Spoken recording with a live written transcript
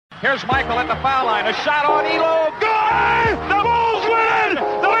Here's Michael at the foul line. A shot on Elo. Good! The Bulls win!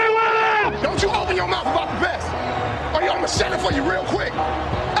 They win! Don't you open your mouth about the best, or I'm gonna shut it for you real quick.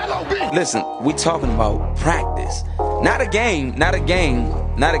 LOB. Listen, we talking about practice. Not a game.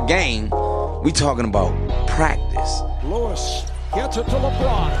 We talking about practice. Lewis gets it to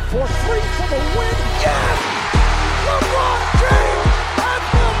LeBron for three for the win. Yes! LeBron James at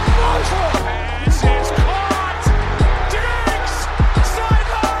the buzzer. Pass is caught. Diggs,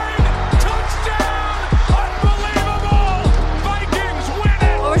 sideline, touchdown. Unbelievable. Vikings win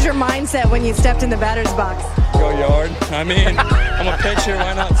it. What was your mindset when you stepped in the batter's box? Go yard. I mean, I'm a pitcher.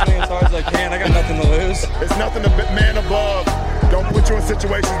 Why not swing as hard as I can? I got nothing to lose. It's nothing to man above. Don't put you in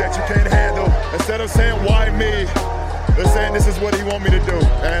situations that you can't handle. Instead of saying, why me? They're saying this is what he want me to do.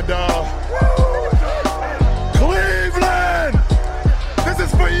 And Cleveland, this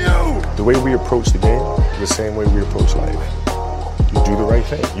is for you. The way we approach the game is the same way we approach life. You do the right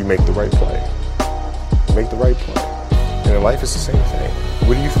thing. You make the right play. You make the right play. And in life, it's the same thing.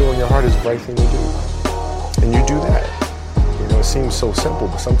 What do you feel in your heart is the right thing to do? And you do that. You know, it seems so simple,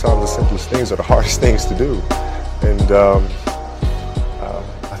 but sometimes the simplest things are the hardest things to do. And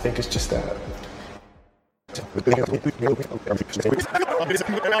I think it's just that.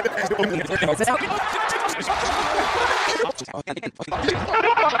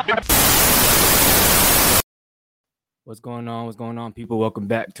 What's going on, people? Welcome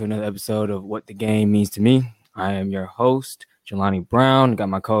back to another episode of What the Game Means to Me. I am your host, Jelani Brown. Got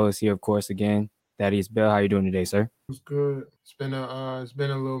my co-host here, of course, again, Thaddeus Bell. How you doing today, sir? It's good. It's been a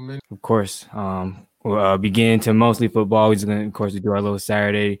little minute. Of course. We'll begin to mostly football. We're just gonna, of course, we do our little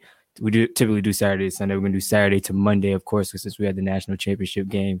Saturday. We typically do Saturday to Sunday. We're gonna do Saturday to Monday, of course, since we had the national championship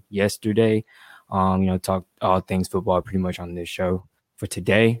game yesterday. Talk all things football pretty much on this show for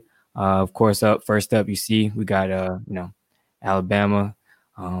today. Of course, first up, you see we got Alabama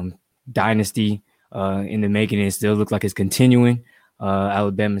dynasty in the making. It still looks like it's continuing.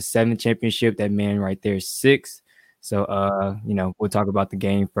 Alabama's 7th championship. That man right there is 6th. So, we'll talk about the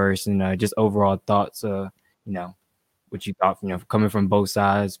game first and just overall thoughts, what you thought, coming from both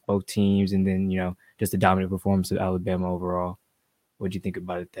sides, both teams, and then, just the dominant performance of Alabama overall. What'd you think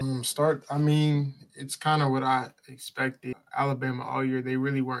about it then? It's kind of what I expected. Alabama all year, they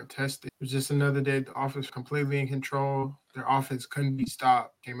really weren't tested. It was just another day. The offense completely in control. Their offense couldn't be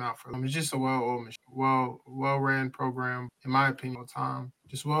stopped. Came out for them. It's just a well-ran program, in my opinion, all the time.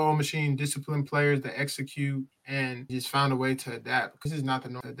 Just well-oiled machine, disciplined players that execute and just found a way to adapt. Because it's not the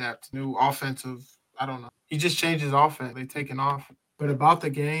norm to adapt to new offensive. I don't know. He just changed his offense. They taken off. But about the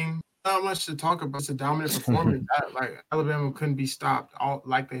game, not much to talk about. It's a dominant performance. Alabama couldn't be stopped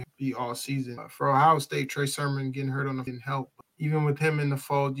like they be all season. For Ohio State, Trey Sermon getting hurt didn't help. Even with him in the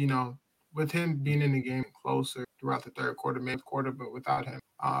fold, with him being in the game closer throughout the third quarter, but without him,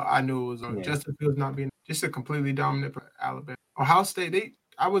 I knew it was on. Justin Fields not being just a completely dominant Alabama. Ohio State,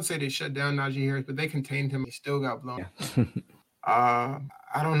 I would say they shut down Najee Harris, but they contained him. He still got blown. Yeah.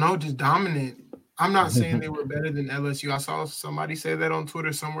 I don't know, just dominant. I'm not saying they were better than LSU. I saw somebody say that on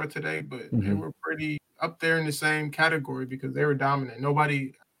Twitter somewhere today, but they were pretty up there in the same category because they were dominant.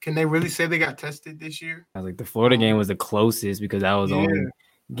 Can they really say they got tested this year? I was like, the Florida game was the closest because that was the only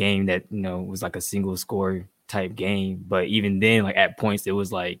game that, was like a single score type game. But even then, like at points, it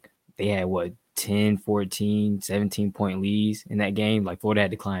was like they had 10, 14, 17-point leads in that game. Like Florida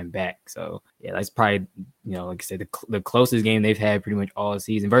had to climb back. So yeah, that's probably, like I said, the closest game they've had pretty much all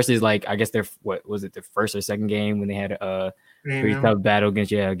season versus like, I guess their first or second game when they had a pretty tough battle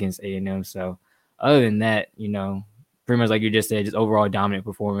against A&M. So other than that, pretty much like you just said, just overall dominant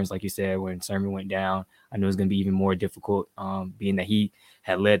performance. Like you said, when Sermon went down, I knew it was going to be even more difficult, being that he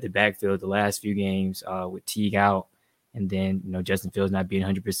had led the backfield the last few games with Teague out. And then, Justin Fields not being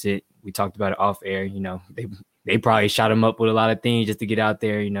 100%. We talked about it off air. They probably shot him up with a lot of things just to get out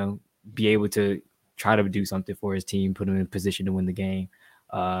there, be able to try to do something for his team, put him in position to win the game.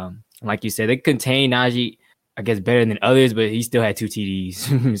 Like you said, they contained Najee, I guess, better than others, but he still had 2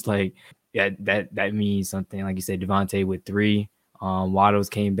 TDs. It's like, yeah, that means something. Like you said, Devontae with 3. Waddles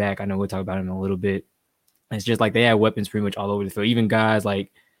came back. I know we'll talk about him in a little bit. It's just like they had weapons pretty much all over the field. Even guys like,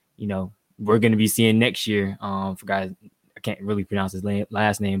 we're going to be seeing next year for guys, I can't really pronounce his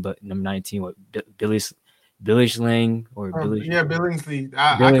last name, but number 19, Billishling or Billingsley. Yeah, Billingsley.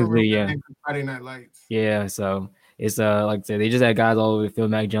 Billingsley, Friday Night Lights. Yeah, so it's like I said, they just had guys all over the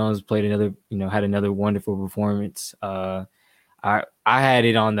field. Mac Jones played had another wonderful performance. I had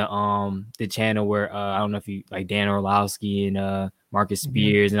it on the channel where I don't know if you like Dan Orlowski and Marcus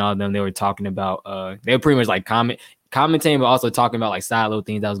Spears and all of them. They were talking about they were pretty much like commentating, but also talking about like side little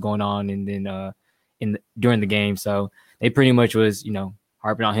things that was going on, and then during the game. So they pretty much was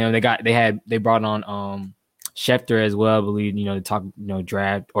harping on him. They brought on Schefter as well, I believe, to talk,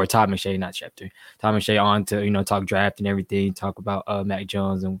 draft, or Todd McShay, not Schefter. Todd McShay on to, talk draft and everything, talk about Mac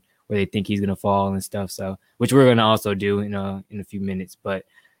Jones and where they think he's going to fall and stuff. So, which we're going to also do in a few minutes. But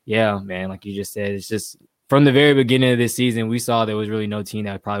yeah, man, like you just said, it's just from the very beginning of this season, we saw there was really no team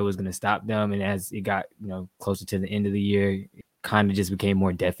that probably was going to stop them. And as it got, closer to the end of the year, it kind of just became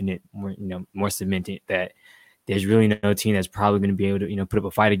more definite, more cemented that there's really no team that's probably going to be able to, put up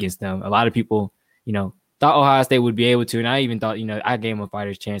a fight against them. A lot of people, thought Ohio State would be able to, and I even thought, I gave them a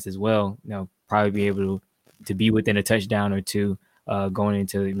fighter's chance as well. Probably be able to be within a touchdown or two going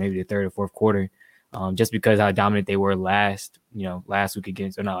into maybe the third or fourth quarter, just because how dominant they were last week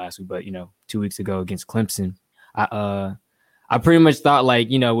against, or not last week, but 2 weeks ago against Clemson. I pretty much thought with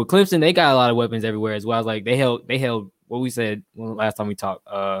Clemson they got a lot of weapons everywhere as well. I was like they held what we said last time we talked,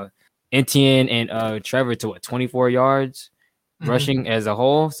 Etienne and Trevor to 24 yards rushing as a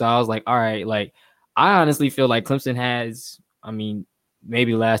whole. So I was like, all right, like. I honestly feel like Clemson has,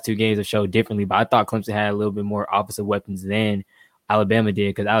 maybe the last two games have showed differently, but I thought Clemson had a little bit more offensive weapons than Alabama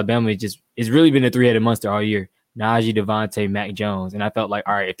did, because Alabama it's really been a three-headed monster all year. Najee, Devontae, Mac Jones. And I felt like,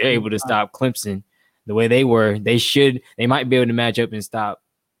 all right, if they're able to stop Clemson the way they were, they might be able to match up and stop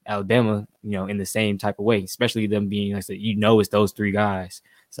Alabama, in the same type of way, especially them being, like I said, it's those three guys.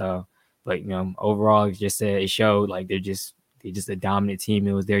 So, but, overall, it showed like they're just a dominant team.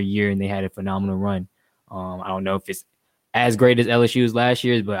 It was their year, and they had a phenomenal run. I don't know if it's as great as LSU's last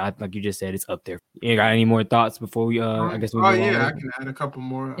year's, but like you just said, it's up there. You got any more thoughts before we? I guess we. I can add a couple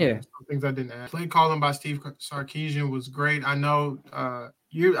more. Yeah, things I didn't add. Play calling by Steve Sarkisian was great. I know I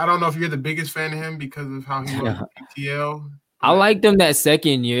don't know if you're the bigged fan of him because of how he was PTL. I liked him that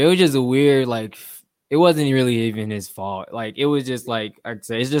second year. It was just a weird, it wasn't really even his fault. Like, it was just like I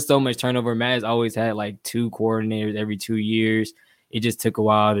said, it's just so much turnover. Matt has always had two coordinators every 2 years. It just took a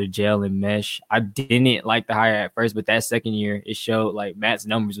while to gel and mesh. I didn't like the hire at first, but that second year, it showed Matt's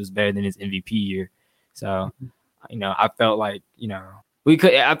numbers was better than his MVP year. So, I felt like, we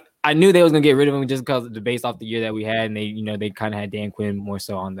could. I knew they was gonna get rid of him just because based off the year that we had, and they kind of had Dan Quinn more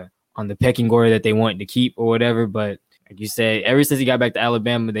so on the pecking order that they wanted to keep or whatever. But like you said, ever since he got back to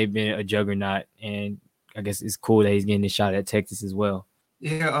Alabama, they've been a juggernaut, and I guess it's cool that he's getting a shot at Texas as well.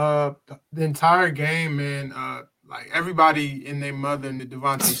 Yeah, the entire game, man. Everybody and their mother and the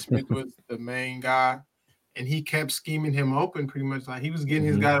Devontae Smith was the main guy, and he kept scheming him open pretty much. Like, he was getting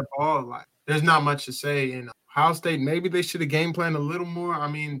his guy the ball. Like, there's not much to say. And Ohio State, maybe they should have game planned a little more. I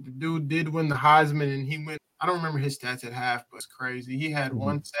mean, the dude did win the Heisman, and he went. I don't remember his stats at half, but it's crazy. He had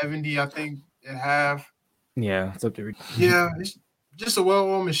 170, I think, at half. Yeah, it's up to. Yeah, it's just a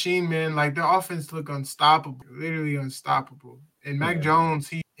well-oiled machine, man. Like, their offense looked unstoppable, literally unstoppable. And Mac Jones,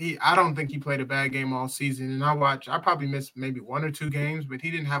 I don't think he played a bad game all season. And I probably missed maybe 1 or 2 games, but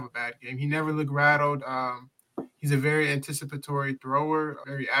he didn't have a bad game. He never looked rattled. He's a very anticipatory thrower,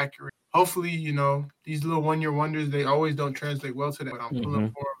 very accurate. Hopefully, these little one-year wonders, they always don't translate well to that. But I'm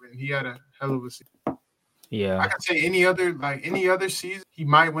pulling for him, and he had a hell of a season. Yeah, I can say any other season, he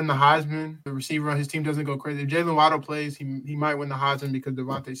might win the Heisman. The receiver on his team doesn't go crazy. If Jalen Waddle plays, he might win the Heisman because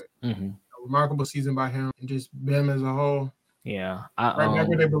Devontae said a remarkable season by him, and just them as a whole. Yeah, right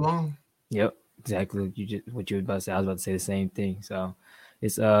where they belong. Yep, exactly. What you were about to say. I was about to say the same thing. So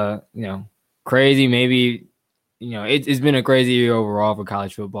it's crazy. Maybe it's been a crazy year overall for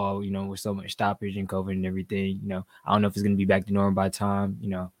college football. With so much stoppage and COVID and everything. I don't know if it's gonna be back to normal by the time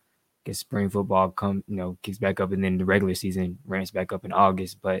guess spring football kicks back up, and then the regular season ramps back up in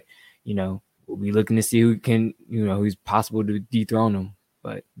August. But we'll be looking to see who can who's possible to dethrone them.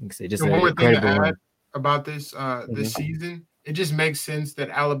 But like I said, just one more thing to add about this this season. It just makes sense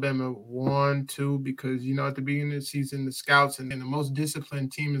that Alabama won too, because at the beginning of the season, the scouts and the most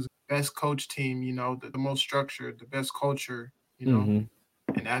disciplined team is the best coach team. The most structured, the best culture. And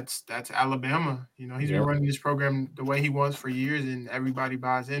that's Alabama. He's been running this program the way he was for years, and everybody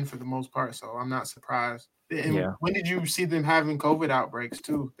buys in for the most part. So I'm not surprised. And when did you see them having COVID outbreaks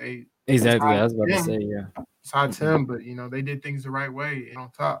too? Exactly. I was about to say, besides him, but they did things the right way and on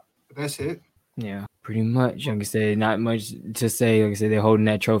top. But that's it. Yeah, pretty much. Like I said, not much to say. Like I said, they're holding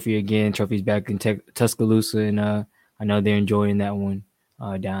that trophy again. Trophy's back in Tuscaloosa, and I know they're enjoying that one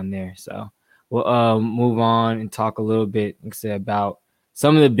down there. So we'll move on and talk a little bit, like I said, about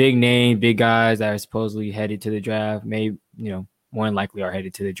some of the big guys that are supposedly headed to the draft. Maybe more than likely are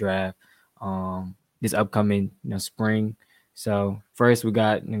headed to the draft this upcoming spring. So first we're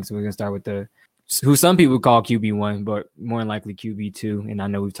gonna start with who some people call QB1, but more than likely QB2. And I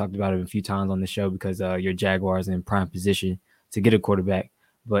know we've talked about it a few times on the show because your Jaguars are in prime position to get a quarterback.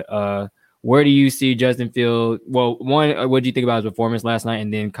 But where do you see Justin Fields? Well, one, what do you think about his performance last night,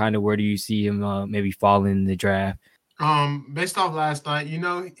 and then kind of where do you see him maybe falling in the draft? Based off last night,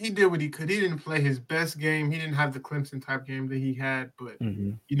 he did what he could. He didn't play his best game. He didn't have the Clemson type game that he had, but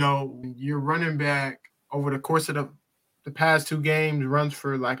you're running back over the course of the past 2 games, runs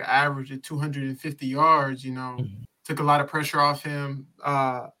for like an average of 250 yards, took a lot of pressure off him.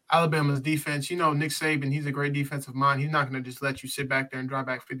 Alabama's defense, Nick Saban, he's a great defensive mind. He's not going to just let you sit back there and drive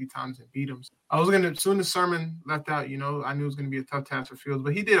back 50 times and beat him. As soon as Sermon left out, I knew it was going to be a tough task for Fields,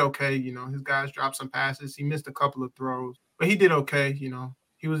 but he did okay. His guys dropped some passes. He missed a couple of throws, but he did okay. And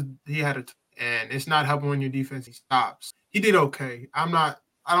it's not helping when your defense stops. He did okay. I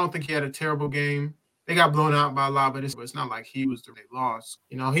don't think he had a terrible game. They got blown out by a lot, but it's not like he was the loss.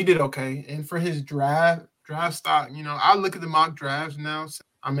 He did okay. And for his draft stock, I look at the mock drafts now.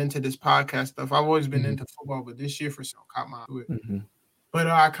 I'm into this podcast stuff. I've always been into football, but this year for some caught my eye. But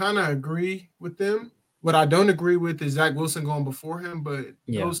I kind of agree with them. What I don't agree with is Zach Wilson going before him. But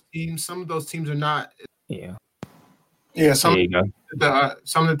some of those teams are not. Yeah. Some of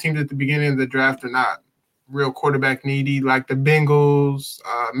the teams at the beginning of the draft are not real quarterback needy, like the Bengals,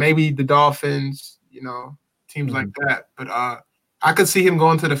 maybe the Dolphins. Teams like that. But I could see him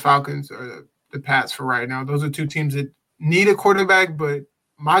going to the Falcons or the Pats for right now. Those are 2 teams that need a quarterback, but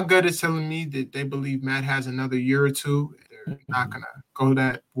my gut is telling me that they believe Matt has another year or 2. They're not going to go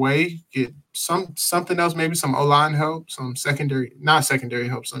that way. Get something else, maybe some O-line help, some not secondary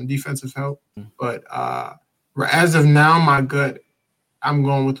help, some defensive help. But as of now, my gut, I'm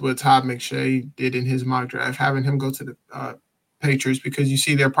going with what Todd McShay did in his mock draft, having him go to the Patriots, because you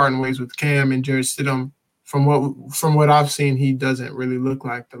see they're parting ways with Cam and Jarrett Stidham. From what I've seen, he doesn't really look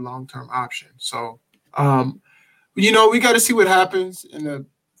like the long-term option. So, we got to see what happens in the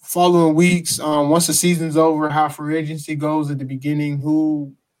following weeks. Once the season's over, how free agency goes at the beginning,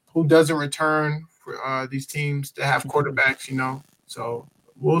 who doesn't return for these teams to have quarterbacks, So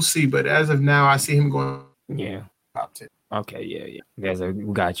we'll see. But as of now, I see him going. Yeah. Top 10. Okay, yeah.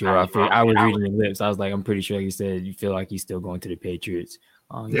 We got you. I was reading your lips. I was like, I'm pretty sure you said you feel like he's still going to the Patriots.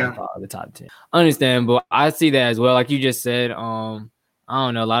 The top 10. Understandable. I see that as well. Like you just said, I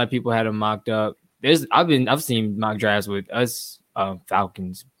don't know. A lot of people had him mocked up. I've seen mock drafts with us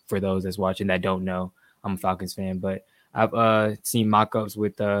Falcons. For those that's watching that don't know, I'm a Falcons fan, but I've seen mock-ups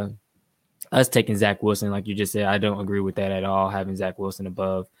with us taking Zach Wilson. Like you just said, I don't agree with that at all, having Zach Wilson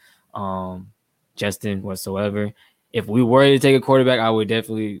above Justin whatsoever. If we were to take a quarterback, I would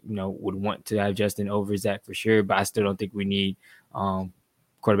definitely, would want to have Justin over Zach for sure, but I still don't think we need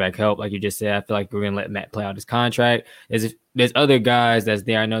quarterback help. Like you just said, I feel like we're going to let Matt play out his contract. There's other guys that's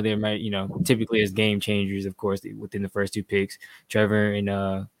there. I know they might, typically as game changers, of course, within the first 2 picks. Trevor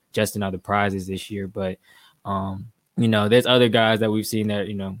and Justin are the prizes this year, but there's other guys that we've seen that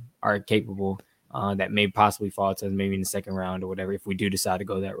are capable that may possibly fall to us maybe in the second round or whatever if we do decide to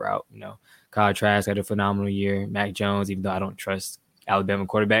go that route. Kyle Trask had a phenomenal year. Mac Jones, even though I don't trust Alabama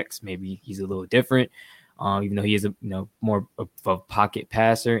quarterbacks, maybe he's a little different. Even though he is more of a pocket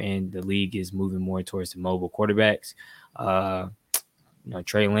passer, and the league is moving more towards the mobile quarterbacks.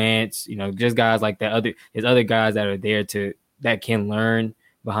 Trey Lance, just guys like that. There's other guys that are there that can learn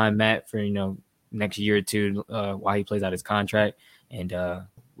behind Matt for next year or 2 while he plays out his contract, and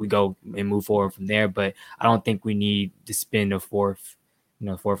we go and move forward from there. But I don't think we need to spend a fourth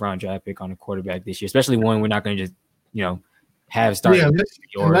round draft pick on a quarterback this year, especially one we're not going to just have started.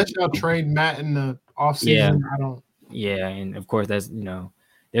 Unless y'all trade Matt in the offseason. Yeah, and of course that's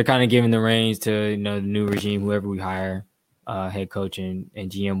they're kind of giving the reins to the new regime, whoever we hire, head coach and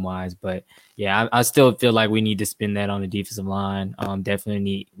GM wise. But yeah, I still feel like we need to spend that on the defensive line. Definitely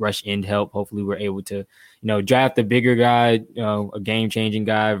need rush end help. Hopefully we're able to draft a bigger guy, a game changing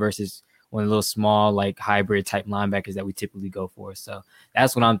guy versus one of the little small like hybrid type linebackers that we typically go for. So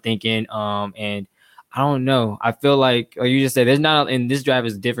that's what I'm thinking. And I don't know. I feel like you just said, there's not in this draft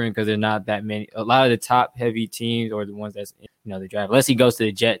is different because there's not that many. A lot of the top heavy teams or the ones that's the draft, unless he goes to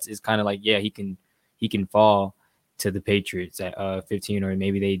the Jets, is kind of like he can fall to the Patriots at 15, or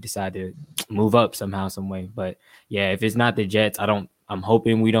maybe they decide to move up somehow, some way. But yeah, if it's not the Jets, I'm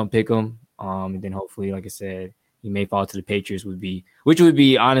hoping we don't pick them. And then hopefully, like I said, he may fall to the Patriots, which would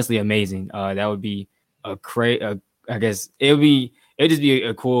be honestly amazing. That would be I guess it'd just be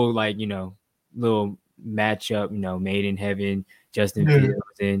a cool little matchup, made in heaven, Justin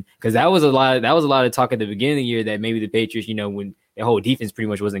Fields, and because that was a lot of talk at the beginning of the year that maybe the Patriots, when their whole defense pretty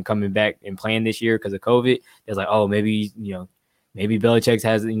much wasn't coming back and playing this year because of COVID, there's like, oh, maybe Belichick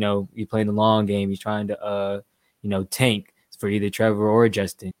has he's playing the long game, he's trying to tank for either Trevor or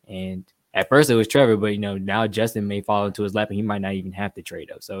Justin, and at first it was Trevor, but now Justin may fall into his lap and he might not even have to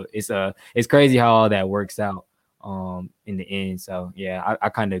trade up. So it's crazy how all that works out in the end. So yeah, I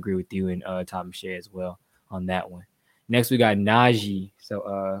kind of agree with you and Tom McShay as well on that one. Next we got Najee.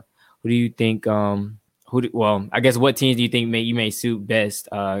 So who do you think I guess what teams do you think you may suit best?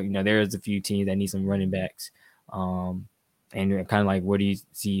 There's a few teams that need some running backs. And kind of like where do you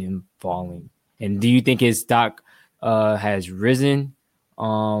see him falling? And do you think his stock has risen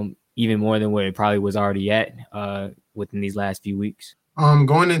even more than what it probably was already at within these last few weeks?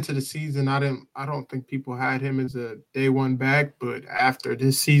 Going into the season, I don't think people had him as a day one back, but after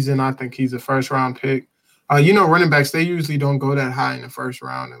this season, I think he's a first round pick. Running backs, they usually don't go that high in the first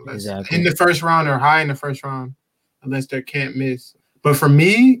round unless in the first round or high in the first round unless they can't miss. But for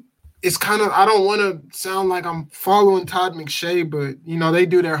me, it's kind of, I don't want to sound like I'm following Todd McShay, but they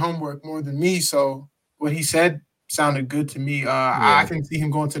do their homework more than me. So what he said sounded good to me. I can see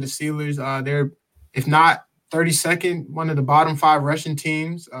him going to the Steelers. They're, if not 32nd, one of the bottom 5 rushing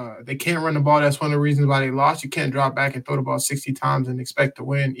teams. They can't run the ball. That's one of the reasons why they lost. You can't drop back and throw the ball 60 times and expect to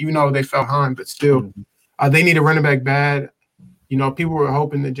win, even though they fell behind, but still. They need a running back bad. People were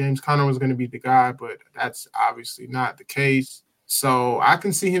hoping that James Conner was going to be the guy, but that's obviously not the case. So I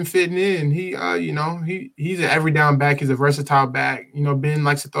can see him fitting in. He's an every down back. He's a versatile back. Ben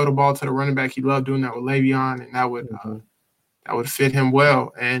likes to throw the ball to the running back. He loved doing that with Le'Veon, and that would fit him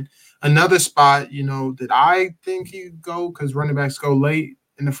well. And another spot, that I think he'd go, because running backs go late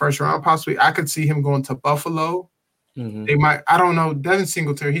in the first round, possibly, I could see him going to Buffalo. They might, I don't know, Devin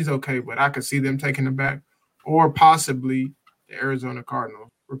Singletary, he's okay, but I could see them taking him back. Or possibly the Arizona Cardinals,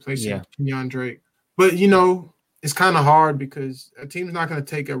 replacing Kenyon Drake. But, it's kind of hard because a team's not going to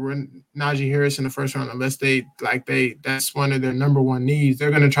take Najee Harris in the first round unless that's one of their number one needs.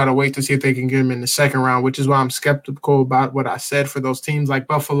 They're going to try to wait to see if they can get him in the second round, which is why I'm skeptical about what I said for those teams like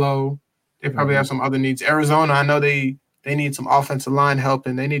Buffalo. They probably have some other needs. Arizona, I know they need some offensive line help,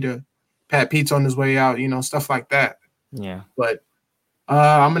 and they need to Pat Pete's on his way out, stuff like that. Yeah. But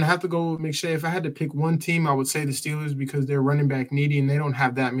I'm going to have to go with McShay. If I had to pick one team, I would say the Steelers, because they're running back needy and they don't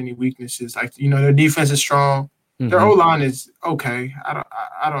have that many weaknesses. Like, their defense is strong. Their O-line is okay.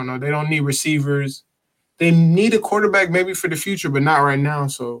 I don't know. They don't need receivers. They need a quarterback maybe for the future, but not right now.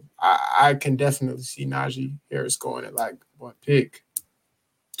 So I can definitely see Najee Harris going at what pick?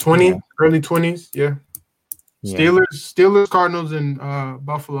 20, early 20s? Yeah. Steelers, Cardinals, and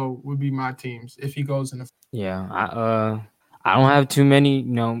Buffalo would be my teams if he goes in the. Yeah, I don't have too many,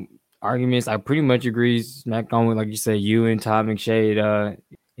 arguments. I pretty much agree smack on with, like you said, you and Todd McShay.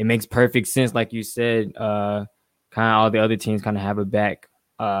 It makes perfect sense, like you said. Kind of all the other teams kind of have a back.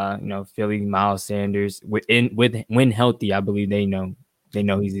 Philly, Miles Sanders, when healthy, I believe they know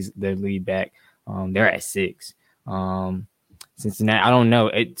he's their lead back. They're at 6. Cincinnati, I don't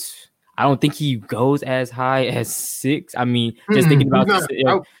know. I don't think he goes as high as 6. I mean, just thinking about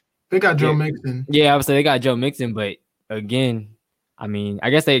they got Joe Mixon. Yeah, I would say they got Joe Mixon, but again, I mean, I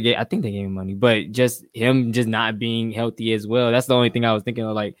think they gave him money, but just him just not being healthy as well. That's the only thing I was thinking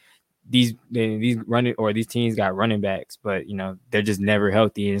of. Like these teams got running backs, but they're just never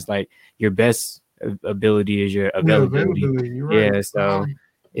healthy, and it's like your best ability is your availability. Right. Yeah, so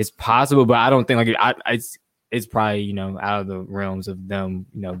it's possible, but I don't think it's probably out of the realms of them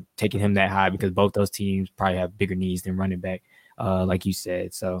taking him that high, because both those teams probably have bigger needs than running back, like you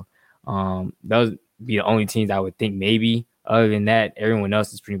said. So those be the only teams I would think maybe. Other than that, everyone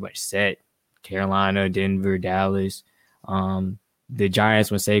else is pretty much set. Carolina, Denver, Dallas, the Giants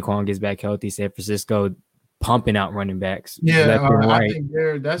when Saquon gets back healthy, San Francisco pumping out running backs. Yeah, I think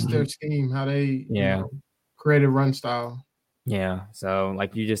that's their scheme, how they create a run style. Yeah, so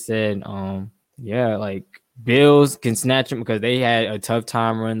like you just said, like Bills can snatch them because they had a tough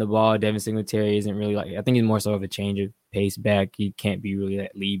time running the ball. Devin Singletary isn't really I think he's more so of a change of pace back. He can't be really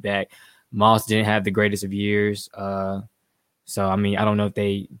that lead back. Moss didn't have the greatest of years. So, I mean, I don't know if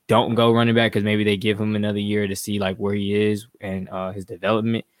they don't go running back because maybe they give him another year to see where he is and his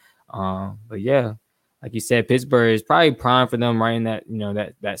development. But yeah, like you said, Pittsburgh is probably prime for them right in that,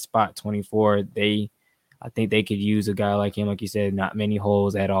 that spot 24. I think they could use a guy like him. Like you said, not many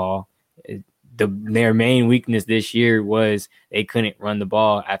holes at all. Their main weakness this year was they couldn't run the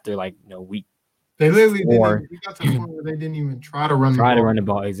ball after week. They literally didn't. We got to the point where they didn't even try to run the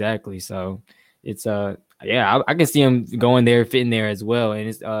ball. Exactly. So it's I can see him going there, fitting there as well. And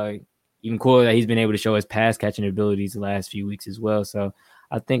it's even cooler that he's been able to show his pass catching abilities the last few weeks as well. So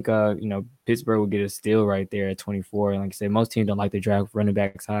I think Pittsburgh will get a steal right there at 24. And like I said, most teams don't like to draft running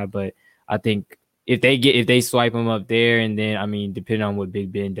backs high, but I think if they swipe him up there, and then I mean, depending on what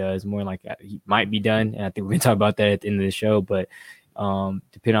Big Ben does, more like he might be done. And I think we're gonna talk about that at the end of the show. But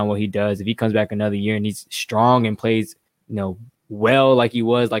depending on what he does. If he comes back another year and he's strong and plays, well like he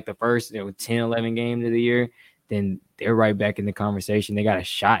was like the first 10, 11 games of the year, then they're right back in the conversation. They got a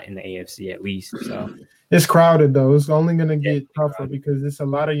shot in the AFC at least. So it's crowded though. It's only going to get tougher because it's a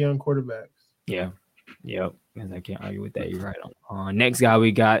lot of young quarterbacks. Yeah. Yep. I can't argue with that. You're right on. Next guy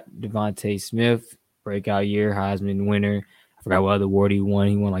we got Devontae Smith, breakout year, Heisman winner. I forgot what other award he won.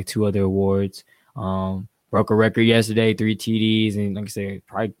 He won like 2 other awards. Broke a record yesterday, 3 TDs, and like I said,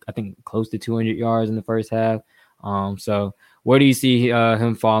 probably I think close to 200 yards in the first half. So where do you see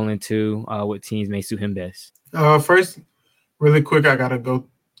him falling to? What teams may suit him best? First, really quick, I gotta go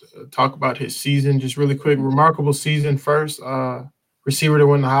talk about his season. Just really quick, remarkable season. First, receiver to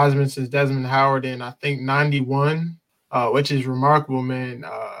win the Heisman since Desmond Howard in I think 91, which is remarkable, man.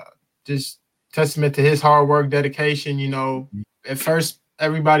 Just testament to his hard work, dedication. At first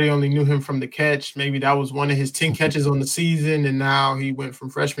everybody only knew him from the catch. Maybe that was one of his 10 catches on the season, and now he went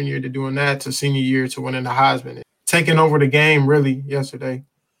from freshman year to doing that to senior year to winning the Heisman, taking over the game really yesterday.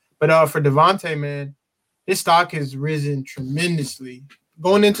 But for Devontae, man, his stock has risen tremendously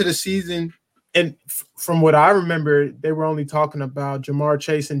going into the season. And from what I remember, they were only talking about Jamar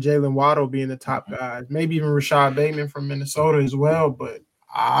Chase and Jalen Waddle being the top guys, maybe even Rashad Bateman from Minnesota as well. But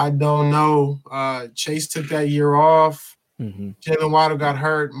I don't know. Chase took that year off. Jalen Waddle got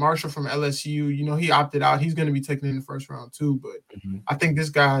hurt. Marshall from LSU, he opted out. He's going to be taken in the first round too. But I think this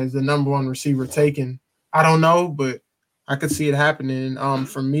guy is the number one receiver taken. I don't know, but I could see it happening.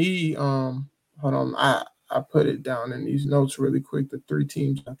 For me, hold on. I put it down in these notes really quick, the 3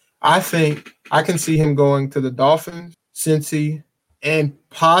 teams. I think I can see him going to the Dolphins, Cincy, and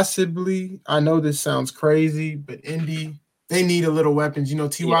possibly, I know this sounds crazy, but Indy, they need a little weapons.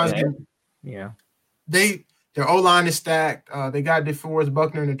 T.Y.'s getting their O-line is stacked. They got DeForest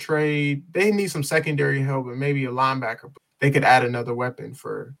Buckner in a trade. They need some secondary help and maybe a linebacker. They could add another weapon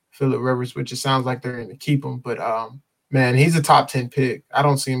for Phillip Rivers, which it sounds like they're going to keep him. But, man, he's a top 10 pick. I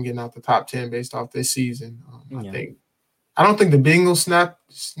don't see him getting out the top 10 based off this season. I don't think the Bengals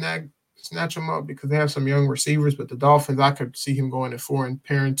snatch him up because they have some young receivers, but the Dolphins, I could see him going at 4 and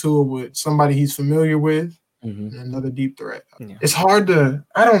pairing Tua with somebody he's familiar with. And another deep threat. It's hard to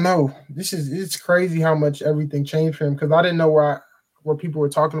 – I don't know. It's crazy how much everything changed for him because I didn't know where people were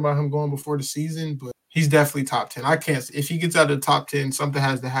talking about him going before the season, but he's definitely top 10. I can't – if he gets out of the top 10, something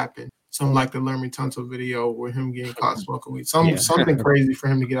has to happen. Something like the Laremy Tunsil video where him getting caught smoking weed. Something crazy for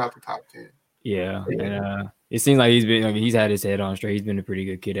him to get out the top 10. Yeah. And it seems like he's had his head on straight. He's been a pretty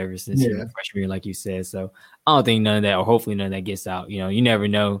good kid ever since freshman year, like you said. So I don't think none of that, or hopefully none of that gets out. You never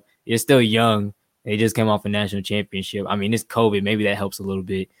know. You're still young. They just came off a national championship. I mean, it's COVID. Maybe that helps a little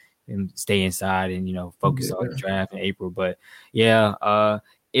bit and stay inside and, focus on the draft in April. But,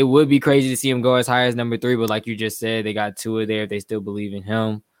 it would be crazy to see him go as high as number 3. But like you just said, they got Tua there if they still believe in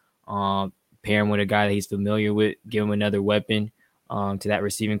him. Pair him with a guy that he's familiar with, give him another weapon to that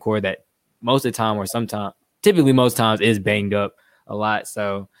receiving core that most of the time or typically most times is banged up a lot.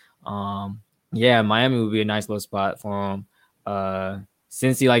 So, Miami would be a nice little spot for him.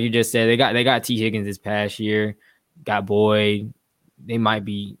 Cincy, like you just said, they got T. Higgins this past year, got Boyd. They might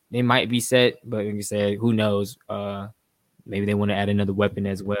be set, but like you said, who knows? Maybe they want to add another weapon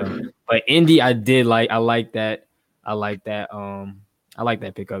as well. But Indy, I like that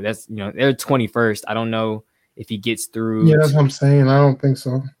pickup. That's they're 21st. I don't know if he gets through. Yeah, that's what I'm saying. I don't think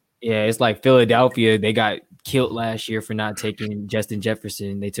so. Yeah, it's like Philadelphia. They got killed last year for not taking Justin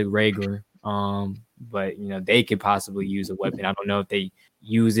Jefferson. They took Rager. But they could possibly use a weapon. I don't know if they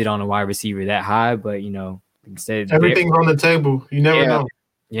use it on a wide receiver that high, but like I said, everything's on the table. You never know.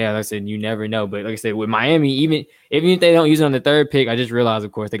 Yeah, like I said, you never know. But like I said, with Miami, even if they don't use it on the 3rd pick, I just realized,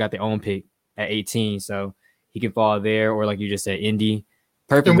 of course, they got their own pick at 18, so he can fall there, or like you just said, Indy.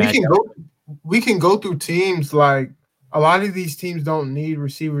 Perfect. And we can go through teams like a lot of these teams don't need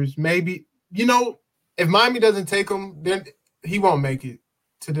receivers. Maybe if Miami doesn't take him, then he won't make it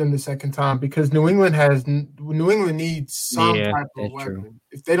to them the second time because New England needs some type of weapon. True.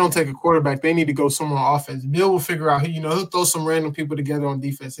 If they don't take a quarterback, they need to go somewhere on offense. Bill will figure out, he'll throw some random people together on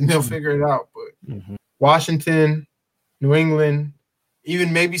defense and they'll figure it out. But Washington, New England,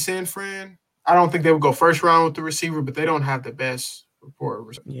 even maybe San Fran, I don't think they would go first round with the receiver, but they don't have the best rapport.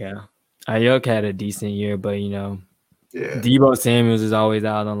 Yeah. Ayuk had a decent year, but Deebo Samuels is always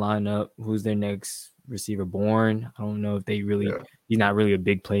out on the lineup. Who's their next receiver? Bourne. I don't know if they really he's not really a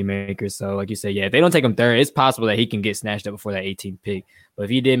big playmaker. So like you say, if they don't take him 3rd, it's possible that he can get snatched up before that 18th pick. But if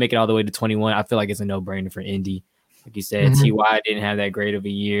he did make it all the way to 21, I feel like it's a no-brainer for Indy. Like you said, T.Y. didn't have that great of a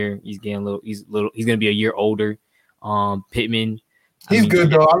year. He's getting he's gonna be a year older. Pittman. He's good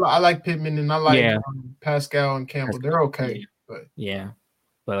though. I like Pittman and I like Pascal and Campbell. They're okay. But yeah.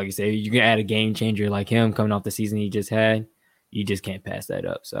 But like you say, you can add a game changer like him coming off the season he just had. You just can't pass that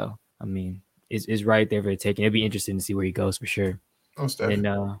up. So, I mean, it's right there for the taking. It'd be interesting to see where he goes for sure. And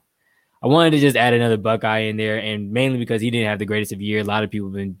I wanted to just add another Buckeye in there, and mainly because he didn't have the greatest of year. A lot of people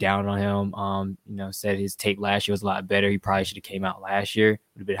have been down on him. Said his tape last year was a lot better. He probably should have came out last year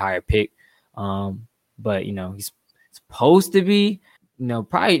with a bit higher pick. But he's supposed to be,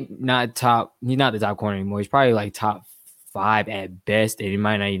 probably not top. He's not the top corner anymore. He's probably like top 5 at best, and it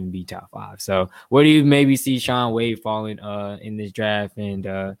might not even be top 5. So where do you maybe see Shaun Wade falling in this draft?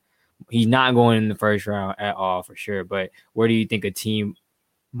 And he's not going in the first round at all for sure. But where do you think a team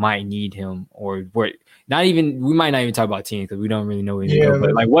might need him, or where? We might not even talk about teams because we don't really know where he go.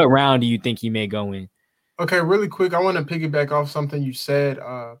 But like, what round do you think he may go in? Okay, really quick, I want to piggyback off something you said.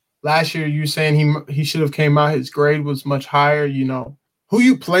 Last year, you saying he should have came out. His grade was much higher. Who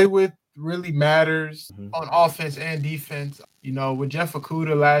you play with really matters on offense and defense. With Jeff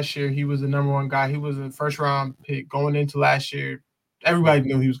Okudah last year, he was the number 1 guy. He was a first-round pick going into last year. Everybody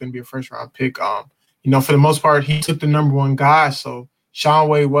knew he was going to be a first-round pick. For the most part, he took the number 1 guy. So Shaun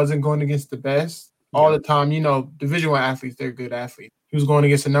Wade wasn't going against the best all the time. Division I athletes, they're good athletes. He was going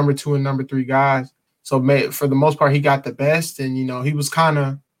against the number 2 and number 3 guys. So for the most part, he got the best. And, he was kind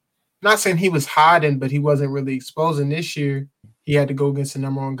of not saying he was hiding, but he wasn't really exposing. This year, he had to go against the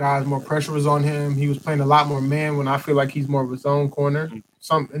number 1 guys. More pressure was on him. He was playing a lot more man when I feel like he's more of his own corner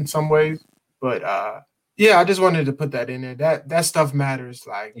in some ways. But, I just wanted to put that in there. That stuff matters.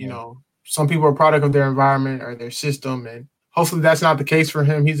 Like, some people are a product of their environment or their system, and hopefully that's not the case for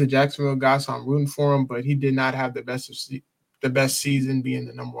him. He's a Jacksonville guy, so I'm rooting for him, but he did not have the best season being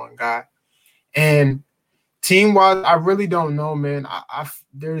the number 1 guy. And team-wise, I really don't know, man.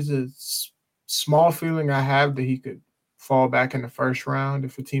 There's a small feeling I have that he could fall back in the first round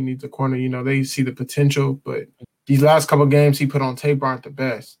if a team needs a corner. They see the potential, but these last couple of games he put on tape aren't the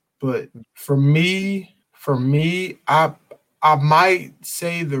best. But for me, I might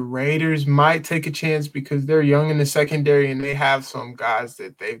say the Raiders might take a chance because they're young in the secondary and they have some guys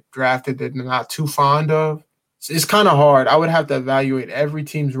that they've drafted that they're not too fond of. So it's kind of hard. I would have to evaluate every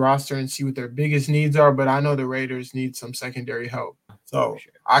team's roster and see what their biggest needs are, but I know the Raiders need some secondary help. So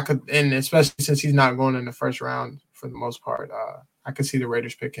I could, and especially since he's not going in the first round for the most part, I could see the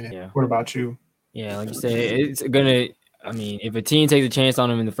Raiders picking it. Yeah. What about you? Yeah, like you said, it's gonna. I mean, if a team takes a chance on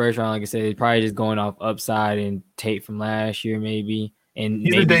him in the first round, like I said, it's probably just going off upside and tape from last year, maybe. And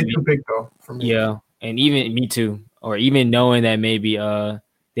he's a day 2 pick though. For me. Yeah, and even me too, or even knowing that maybe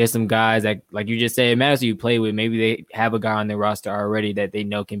there's some guys that, like you just said, it matters who you play with. Maybe they have a guy on their roster already that they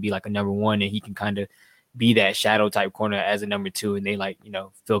know can be like a number 1, and he can kind of be that shadow type corner as a number 2, and they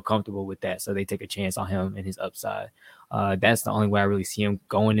feel comfortable with that, so they take a chance on him and his upside. That's the only way I really see him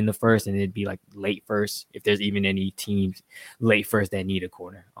going in the first, and it'd be like late first if there's even any teams late first that need a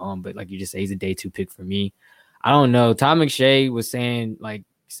corner. But like you just say, he's a day 2 pick for me. I don't know. Tom McShay was saying,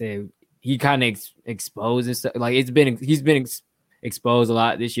 he kind of exposed and stuff. Like he's been exposed a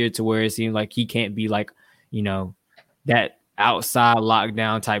lot this year to where it seems like he can't be that outside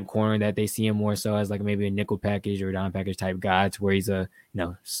lockdown type corner that they see him more so as like maybe a nickel package or a dime package type guy, to where he's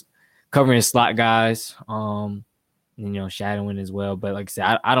covering slot guys, shadowing as well. But like I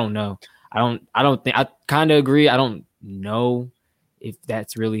said, I don't know. I don't think, I kind of agree. I don't know if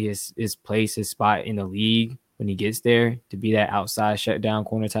that's really his place, his spot in the league when he gets there, to be that outside shutdown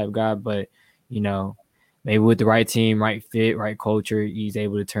corner type guy. But, maybe with the right team, right fit, right culture, he's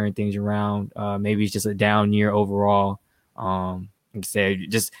able to turn things around. Maybe it's just a down year overall. Like I said,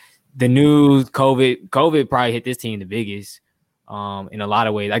 just the new COVID probably hit this team the biggest in a lot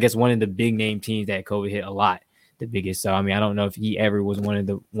of ways. I guess one of the big name teams that COVID hit a lot, the biggest. So, I mean, I don't know if he ever was one of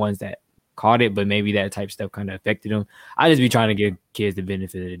the ones that caught it, but maybe that type of stuff kind of affected him. I just be trying to give kids the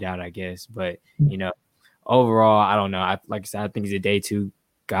benefit of the doubt, I guess. But, overall, I don't know. Like I said, I think he's a day 2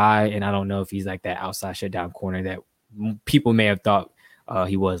 guy, and I don't know if he's like that outside shutdown corner that people may have thought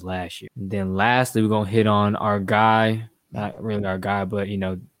he was last year. And then lastly, we're going to hit on our guy, not really our guy, but,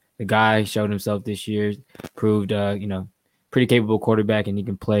 the guy showed himself this year, proved, pretty capable quarterback, and he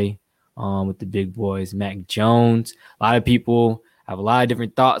can play with the big boys. Mac Jones. A lot of people have a lot of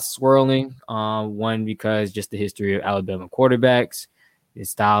different thoughts swirling. One, because just the history of Alabama quarterbacks, the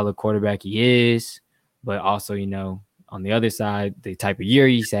style of quarterback he is, but also, on the other side, the type of year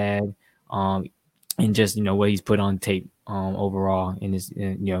he's had, and just, what he's put on tape overall in his,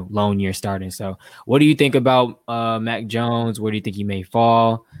 lone year starting. So what do you think about Mac Jones? Where do you think he may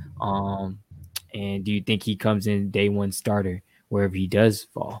fall? And do you think he comes in day 1 starter wherever he does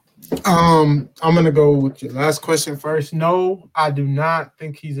fall? I'm going to go with your last question first. No, I do not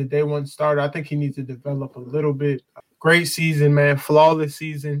think he's a day 1 starter. I think he needs to develop a little bit. Great season, man. Flawless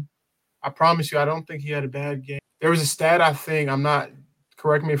season. I promise you, I don't think he had a bad game. There was a stat, I think,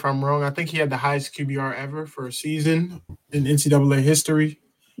 correct me if I'm wrong, I think he had the highest QBR ever for a season in NCAA history.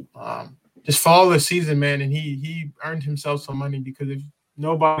 Just flawless season, man, and he earned himself some money because if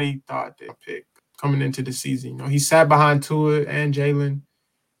nobody thought they'd pick coming into the season. You know, he sat behind Tua and Jalen,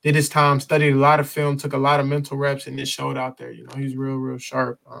 did his time, studied a lot of film, took a lot of mental reps, and it showed out there. You know, he's real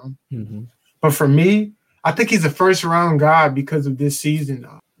sharp. But for me, I think he's a first-round guy because of this season.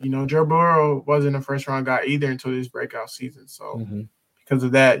 You know, Joe Burrow wasn't a first-round guy either until this breakout season. So because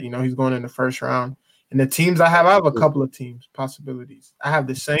of that, you know, he's going in the first round. And the teams I have a couple of teams, possibilities. I have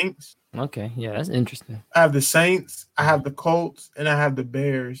the Saints. Okay, yeah, that's interesting. I have the Saints, I have the Colts, and I have the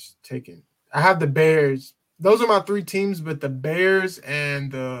Bears taken. I have the Bears. Those are my three teams, but the Bears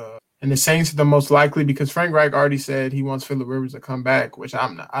and the Saints are the most likely because Frank Reich already said he wants Phillip Rivers to come back, which I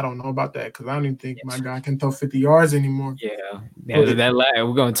don't know about that because I don't even think my guy can throw 50 yards anymore. Yeah,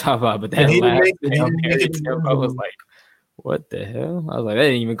 we're going to talk about, but that I was like, what the hell? I was like, that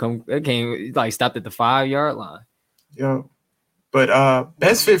didn't even come. That came like stopped at the 5-yard line. Yo. But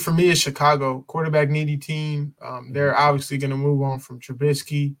best fit for me is Chicago, quarterback needy team. They're obviously going to move on from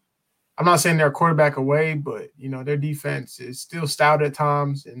Trubisky. I'm not saying they're a quarterback away, but, you know, their defense is still stout at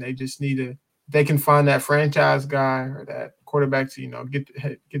times, and they just they can find that franchise guy or that quarterback to, you know, get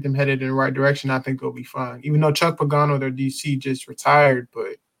them headed in the right direction. I think they'll be fine. Even though Chuck Pagano, their DC, just retired,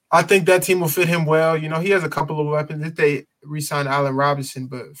 but I think that team will fit him well. You know, he has a couple of weapons if they re-sign Allen Robinson,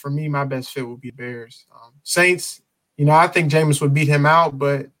 but for me, my best fit will be Bears. Saints, you know, I think Jameis would beat him out,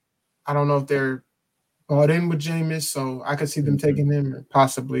 but I don't know if they're bought in with Jameis, so I could see them taking him and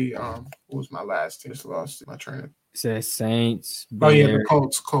possibly what was my last team? Just lost my train. It says Saints. Bears. Oh yeah, the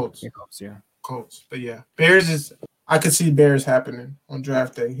Colts. Yeah, Colts, yeah. Colts. But yeah, I could see Bears happening on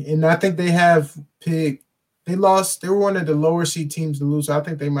draft day. And I think they have picked. They lost. They were one of the lower seed teams to lose. So I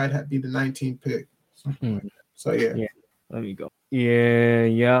think they might be the 19th pick. So yeah. Let me go. Yeah.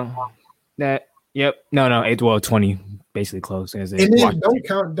 Yep. No. 20. Basically close. And then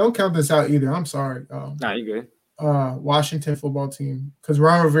don't count this out either. I'm sorry. Nah, you good. Washington football team, because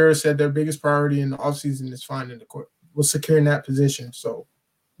Ron Rivera said their biggest priority in the offseason is finding the court, was securing that position. So,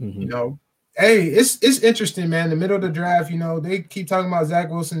 you know, hey, it's interesting, man. The middle of the draft, you know, they keep talking about Zach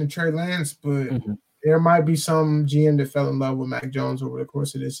Wilson and Trey Lance, but there might be some GM that fell in love with Mac Jones over the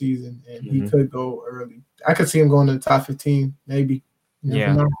course of this season, and he could go early. I could see him going to the top 15, maybe.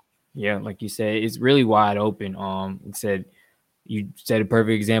 Yeah, like you said, it's really wide open. You said a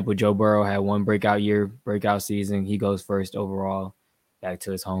perfect example. Joe Burrow had one breakout season. He goes first overall back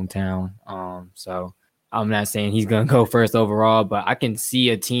to his hometown. So I'm not saying he's going to go first overall, but I can see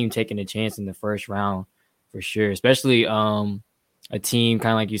a team taking a chance in the first round for sure, especially a team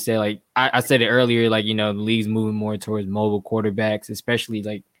kind of like you said, like I said it earlier, like, you know, the league's moving more towards mobile quarterbacks, especially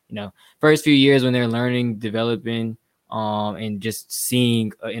like, you know, first few years when they're learning, developing, and just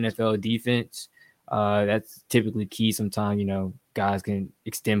seeing an NFL defense, that's typically key. Sometimes, you know, guys can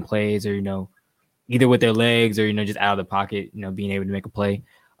extend plays or, you know, either with their legs or, you know, just out of the pocket, you know, being able to make a play.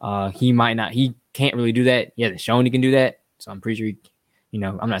 He can't really do that. He hasn't shown he can do that. So I'm pretty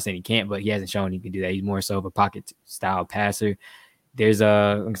sure, I'm not saying he can't, but he hasn't shown he can do that. He's more so of a pocket style passer.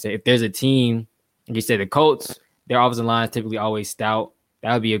 If there's a team, like you said, the Colts, their offensive line is typically always stout.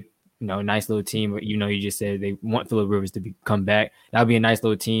 That would be a nice little team. You just said they want Phillip Rivers to come back. That would be a nice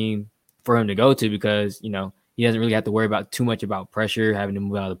little team for him to go to because, he doesn't really have to worry about too much about pressure, having to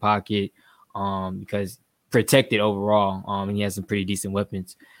move out of the pocket, because protected overall. And he has some pretty decent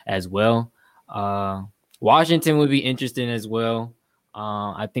weapons as well. Washington would be interesting as well.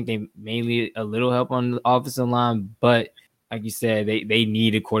 I think they may need a little help on the offensive line, but like you said, they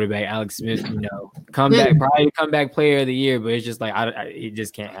need a quarterback. Alex Smith, probably comeback player of the year, but it's just like it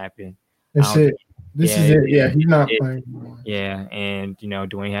just can't happen. That's it. This is it. Yeah, he's not playing anymore. Yeah, and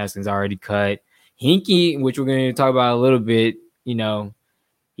Dwayne Haskins already cut. Hinkie, which we're going to talk about a little bit.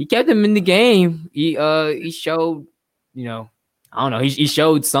 He kept him in the game. He showed, I don't know. He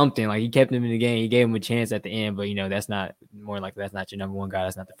showed something. Like he kept him in the game. He gave him a chance at the end, but that's not your number one guy.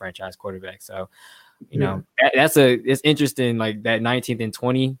 That's not the franchise quarterback. So. It's interesting, like that 19th and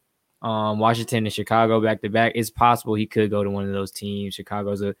 20, Washington and Chicago back to back. It's possible he could go to one of those teams.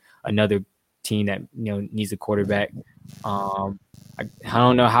 Chicago's another team that needs a quarterback. I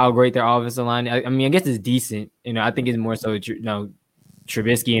don't know how great their offensive line. I mean, I guess it's decent. I think it's more so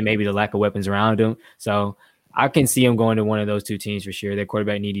Trubisky and maybe the lack of weapons around him. So I can see him going to one of those two teams for sure. They're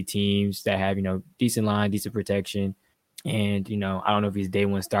quarterback needy teams that have decent line, decent protection. And, I don't know if he's day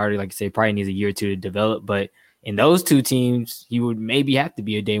one starter. Like I say, probably needs a year or two to develop. But in those two teams, he would maybe have to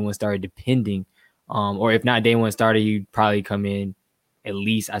be a day one starter depending Or if not day one starter, he'd probably come in at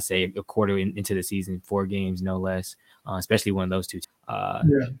least, I say, a quarter into the season, 4 games, no less, especially one of those two.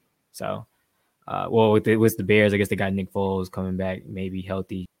 So, with the Bears, I guess they got Nick Foles coming back, maybe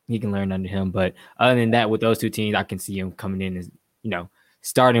healthy. He can learn under him. But other than that, with those two teams, I can see him coming in as,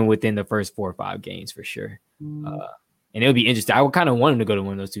 starting within the first 4 or 5 games for sure. And it'll be interesting. I would kind of want him to go to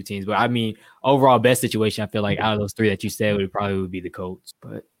one of those two teams. But, I mean, overall best situation, I feel like out of those 3 that you said, would be the Colts.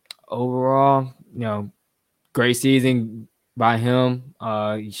 But overall, great season by him.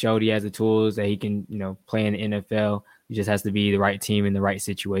 He showed he has the tools that he can, play in the NFL. He just has to be the right team in the right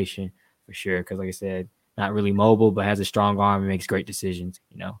situation for sure. Because, like I said, not really mobile, but has a strong arm and makes great decisions.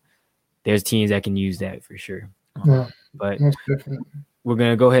 There's teams that can use that for sure. But we're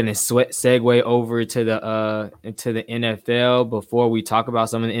gonna go ahead and segue over to the NFL. Before we talk about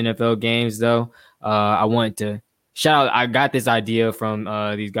some of the NFL games, though, I want to shout out. I got this idea from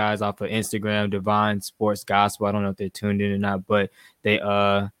these guys off of Instagram, Divine Sports Gospel. I don't know if they're tuned in or not, but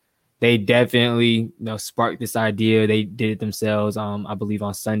they definitely sparked this idea. They did it themselves. I believe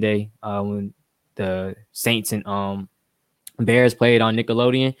on Sunday when the Saints and Bears played on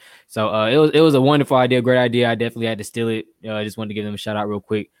Nickelodeon. So it was a wonderful idea, great idea. I definitely had to steal it. I just wanted to give them a shout out real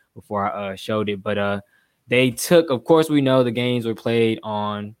quick before I showed it. But they took, of course, we know the games were played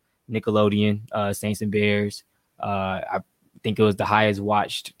on Nickelodeon, Saints and Bears. I think it was the highest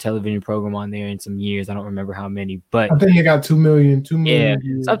watched television program on there in some years. I don't remember how many, but I think it got 2 million. Yeah,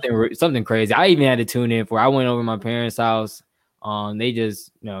 something crazy. I even had to tune in for. I went over to my parents' house. They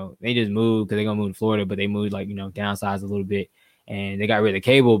just moved because they're gonna move to Florida, but they moved downsized a little bit, and they got rid of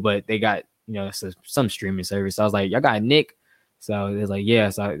cable, but they got some streaming service. So I was like, y'all got Nick? So they was like, yeah.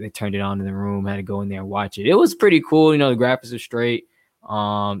 So they turned it on in the room, had to go in there and watch it. It was pretty cool. The graphics are straight.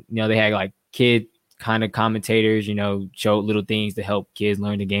 They had like kid kind of commentators, showed little things to help kids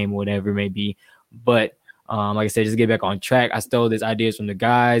learn the game or whatever it may be. But like I said, just to get back on track, I stole these ideas from the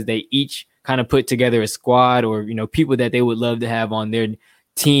guys. They each kind of put together a squad or, people that they would love to have on their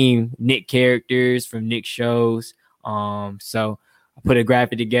team, Nick characters from Nick shows. So I put a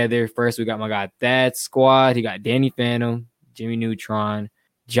graphic together. First, we got my guy Thad's squad. He got Danny Phantom, Jimmy Neutron,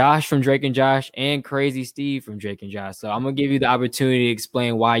 Josh from Drake and Josh, and Crazy Steve from Drake and Josh. So I'm going to give you the opportunity to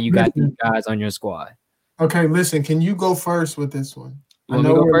explain why you got these guys on your squad. Okay, listen, can you go first with this one? I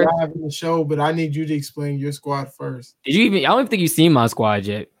know we're live in the show, but I need you to explain your squad first. I don't even think you've seen my squad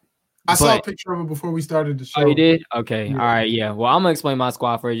yet. I saw a picture of it before we started the show. Oh, you did? Okay. Yeah. All right. Yeah. Well, I'm going to explain my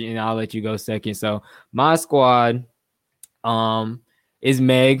squad first, and I'll let you go second. So my squad is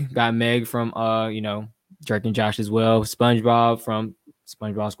Meg. Got Meg from, Drake and Josh as well. SpongeBob from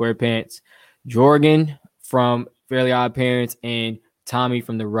SpongeBob SquarePants. Jorgen from Fairly Odd Parents, and Tommy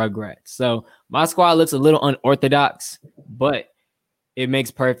from the Rugrats. So my squad looks a little unorthodox, but it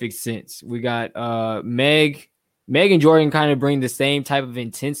makes perfect sense. We got Meg and Jordan kind of bring the same type of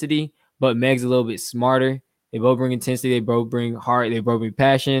intensity, but Meg's a little bit smarter. They both bring intensity. They both bring heart. They both bring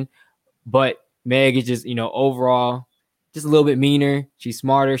passion. But Meg is just, overall, just a little bit meaner. She's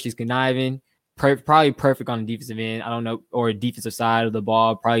smarter. She's conniving. Probably perfect on the defensive end. I don't know, or defensive side of the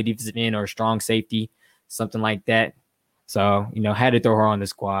ball. Probably defensive end or a strong safety, something like that. So, had to throw her on the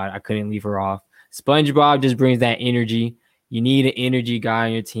squad. I couldn't leave her off. SpongeBob just brings that energy. You need an energy guy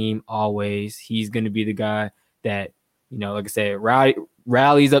on your team always. He's going to be the guy that, like I said,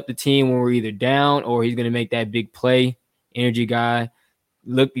 rallies up the team when we're either down or he's going to make that big play. Energy guy.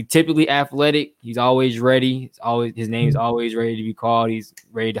 Look, typically athletic. He's always ready. His name's always ready to be called. He's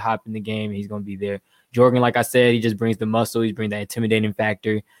ready to hop in the game, and he's going to be there. Jorgen, like I said, he just brings the muscle. He brings that intimidating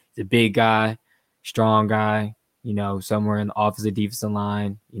factor. He's a big guy, strong guy, somewhere in the offensive defensive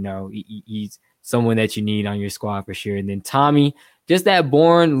line. He's someone that you need on your squad for sure. And then Tommy, just that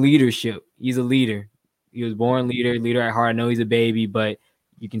born leadership. He's a leader. He was born leader at heart. I know he's a baby, but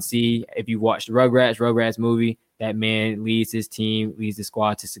you can see if you watch the Rugrats movie, that man leads his team, leads the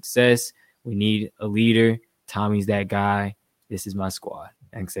squad to success. We need a leader. Tommy's that guy. This is my squad.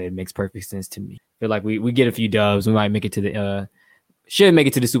 Like I said, it makes perfect sense to me. I feel like we get a few dubs. We might make it to the should make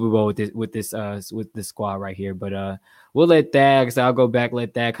it to the Super Bowl with this squad right here. But we'll let that. Cause I'll go back,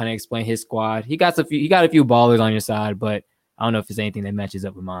 let that kind of explain his squad. He got a few ballers on your side, but I don't know if there's anything that matches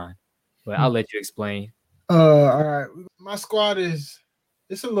up with mine. But I'll let you explain. All right. My squad it's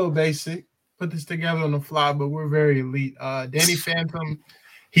a little basic. Put this together on the fly, but we're very elite. Danny Phantom,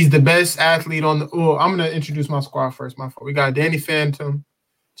 he's the best athlete on the. Oh, I'm gonna introduce my squad first. My fault. We got Danny Phantom,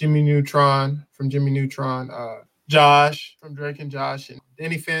 Jimmy Neutron from Jimmy Neutron, Josh from Drake and Josh, and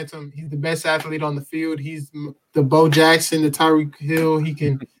Danny Phantom. He's the best athlete on the field. He's the Bo Jackson, the Tyreek Hill. He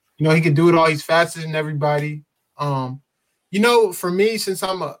can, he can do it all. He's faster than everybody. For me, since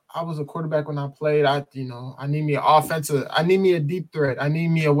I was a quarterback when I played, I need me I need me a deep threat. I need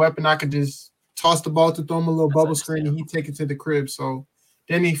me a weapon I could just toss the ball to, throw him a little bubble screen, and he'd take it to the crib. So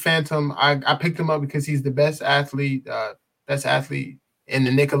Denny Phantom, I picked him up because he's the best athlete in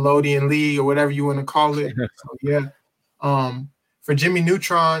the Nickelodeon League or whatever you want to call it. So yeah. For Jimmy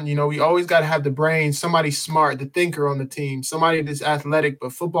Neutron, we always got to have the brain, somebody smart, the thinker on the team, somebody that's athletic.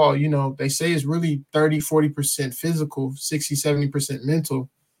 But football, they say is really 30-40% physical, 60-70%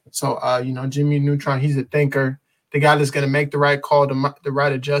 mental. So, Jimmy Neutron, he's a thinker, the guy that's going to make the right call, the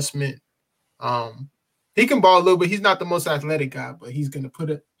right adjustment. He can ball a little bit. He's not the most athletic guy, but he's going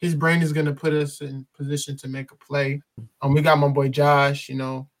to his brain is going to put us in position to make a play. We got my boy Josh,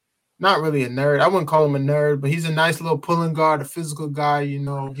 not really a nerd. I wouldn't call him a nerd, but he's a nice little pulling guard, a physical guy. He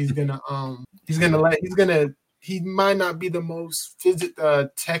might not be the most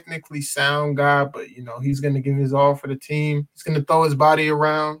technically sound guy, but he's gonna give his all for the team. He's gonna throw his body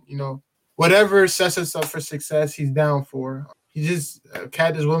around. Whatever sets us up for success, he's down for. He's just a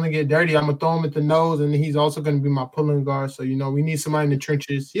cat that's willing to get dirty. I'm gonna throw him at the nose, and he's also gonna be my pulling guard. So we need somebody in the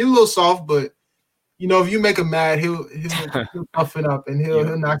trenches. He's a little soft, but if you make him mad, he'll tough it up and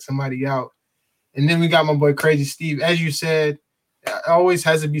he'll knock somebody out. And then we got my boy Crazy Steve. As you said, it always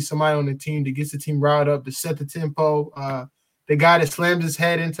has to be somebody on the team that gets the team riled up, to set the tempo. The guy that slams his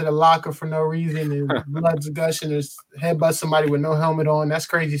head into the locker for no reason and blood's gushing or headbutts somebody with no helmet on. That's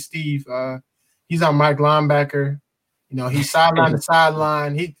Crazy Steve. He's our Mike linebacker. He's sideline to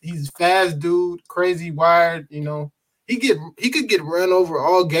sideline. He's a fast dude, crazy wired, He could get run over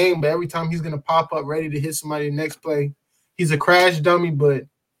all game, but every time he's gonna pop up ready to hit somebody the next play. He's a crash dummy, but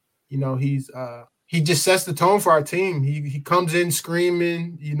he just sets the tone for our team. He comes in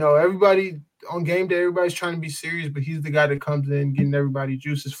screaming. Everybody on game day, everybody's trying to be serious, but he's the guy that comes in getting everybody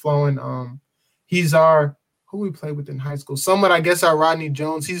juices flowing. He's who we played with in high school. Somewhat, I guess, our Rodney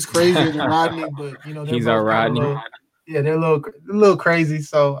Jones. He's crazier than Rodney, but he's our Rodney. They're a little crazy.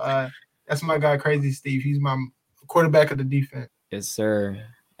 So that's my guy, Crazy Steve. He's my quarterback of the defense. Yes, sir.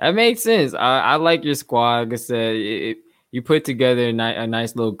 That makes sense. I like your squad. Like I said, you put together a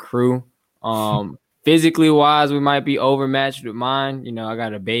nice little crew. Physically wise, we might be overmatched with mine. I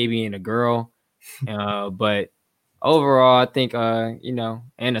got a baby and a girl. But overall, I think and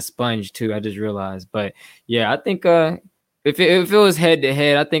a sponge too. I just realized. But yeah, I think if it was head to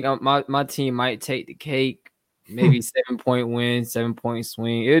head, I think my team might take the cake. Maybe 7-point win, 7-point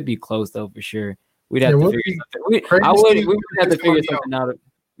swing. It would be close though for sure. We'd have to figure something. We would have to figure something out.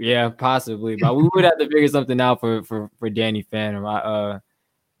 Yeah, possibly, but we would have to figure something out for Danny Phantom.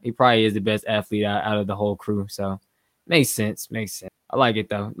 He probably is the best athlete out of the whole crew, so makes sense. I like it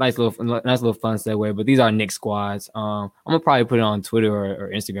though. Nice little fun segue. But these are Knicks squads. I'm gonna probably put it on Twitter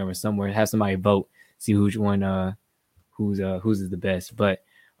or Instagram or somewhere. Have somebody vote, see which one who's is the best. But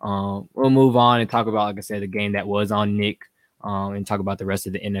we'll move on and talk about, like I said, the game that was on Nick. And talk about the rest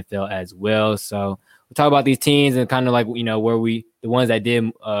of the NFL as well. So we'll talk about these teams and kind of like, where the ones that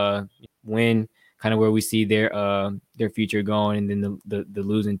did win, kind of where we see their future going, and then the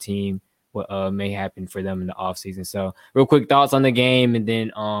losing team, what may happen for them in the offseason. So real quick thoughts on the game, and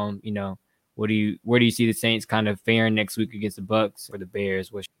then where do you see the Saints kind of faring next week against the Bucks or the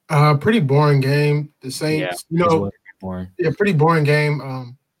Bears? Pretty boring game. The Saints, pretty boring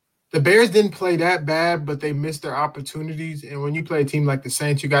game. The Bears didn't play that bad, but they missed their opportunities. And when you play a team like the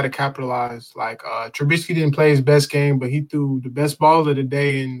Saints, you got to capitalize. Like Trubisky didn't play his best game, but he threw the best ball of the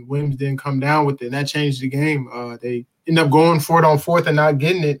day, and Williams didn't come down with it. And that changed the game. They ended up going for it on fourth and not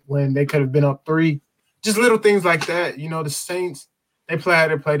getting it when they could have been up 3. Just little things like that. The Saints, they play how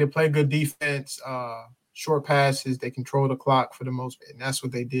they play. They play good defense, short passes. They control the clock for the most part, and that's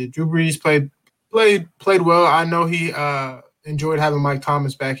what they did. Drew Brees played well. I know he enjoyed having Mike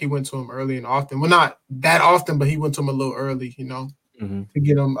Thomas back. He went to him early and often. Well, not that often, but he went to him a little early, to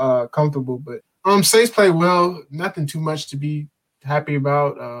get him comfortable. But Saints played well. Nothing too much to be happy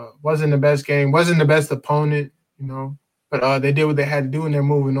about. Wasn't the best game. Wasn't the best opponent, But they did what they had to do, and they're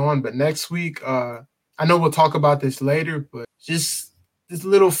moving on. But next week, I know we'll talk about this later, but just this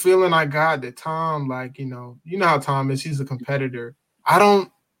little feeling I got that Tom, you know how Tom is. He's a competitor. I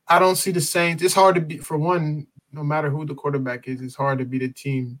don't see the Saints. It's hard to be, for one, no matter who the quarterback is, it's hard to beat a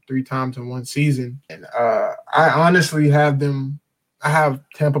team 3 times in one season. And I honestly have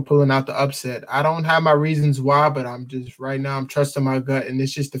Tampa pulling out the upset. I don't have my reasons why, but I'm trusting my gut, and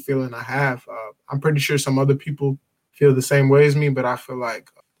it's just the feeling I have. I'm pretty sure some other people feel the same way as me, but I feel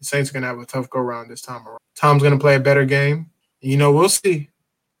like the Saints are going to have a tough go-around this time around. Tom's going to play a better game. We'll see.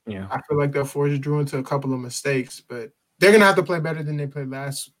 Yeah, I feel like they'll force Drew into a couple of mistakes, but they're going to have to play better than they played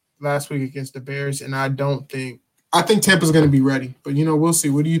last week against the Bears, and I don't think I think Tampa's going to be ready, but we'll see.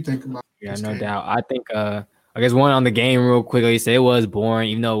 What do you think about? Yeah, no doubt. I think I guess one on the game real quick. Like you said, it was boring,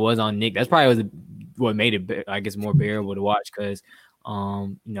 even though it was on Nick. That's probably what made it, I guess, more bearable to watch because,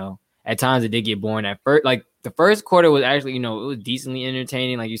 at times it did get boring. At first, like the first quarter was actually, it was decently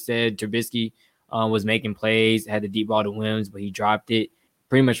entertaining. Like you said, Trubisky was making plays, had the deep ball to Wims, but he dropped it.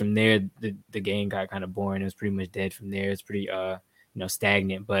 Pretty much from there, the game got kind of boring. It was pretty much dead from there. It's pretty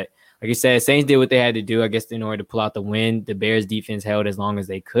stagnant. But like you said, Saints did what they had to do, I guess, in order to pull out the win. The Bears defense held as long as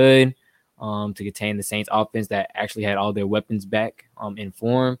they could to contain the Saints offense that actually had all their weapons back in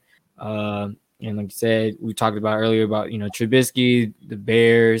form. And like you said, we talked about earlier about, Trubisky, the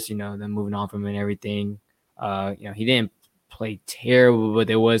Bears, them moving on from him and everything. He didn't play terrible, but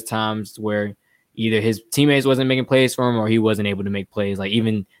there was times where either his teammates wasn't making plays for him or he wasn't able to make plays. Like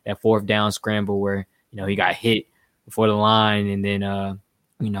even that 4th down scramble where, he got hit before the line and then,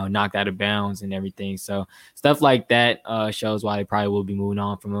 knocked out of bounds and everything. So stuff like that shows why they probably will be moving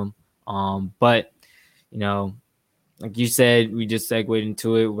on from him. But, like you said, we just segued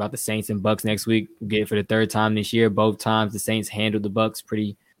into it about the Saints and Bucks next week. We'll get it for the 3rd time this year. Both times the Saints handled the Bucks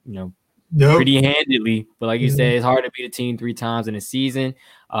pretty handedly. But like you said, it's hard to beat a team 3 times in a season.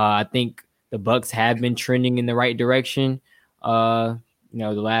 I think the Bucks have been trending in the right direction. The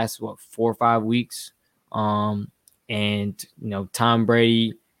last 4 or 5 weeks. And Tom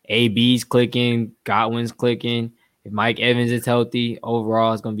Brady, AB's clicking, Godwin's clicking. If Mike Evans is healthy,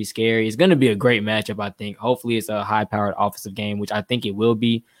 overall it's going to be scary. It's going to be a great matchup, I think. Hopefully it's a high-powered offensive game, which I think it will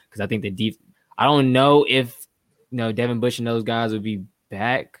be because I think I don't know if Devin Bush and those guys will be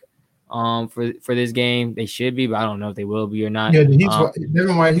back for this game. They should be, but I don't know if they will be or not. Yeah,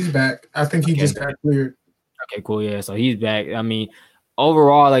 Devin White, he's back. I think he just got cleared. Okay, cool. Yeah, so he's back. I mean,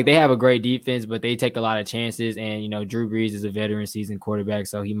 overall, like they have a great defense, but they take a lot of chances. And Drew Brees is a veteran seasoned quarterback,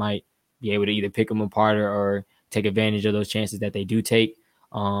 so he might be able to either pick them apart or take advantage of those chances that they do take.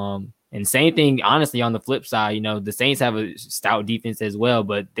 And same thing, honestly, on the flip side, the Saints have a stout defense as well,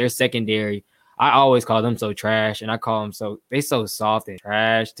 but their secondary, I always call them so trash, and I call them they so soft and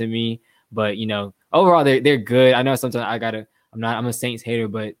trash to me. But overall, they're good. I know sometimes I'm a Saints hater,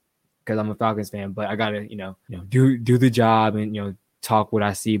 but because I'm a Falcons fan, but I gotta do the job and talk what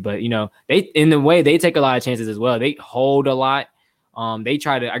I see. But they in the way they take a lot of chances as well. They hold a lot. They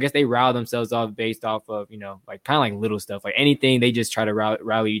try to, I guess they rile themselves off based off of, like kind of like little stuff, like anything. They just try to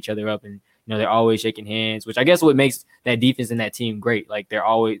rally each other up, and they're always shaking hands, which I guess what makes that defense and that team great. Like they're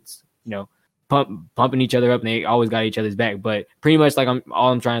always, pumping each other up, and they always got each other's back. But pretty much like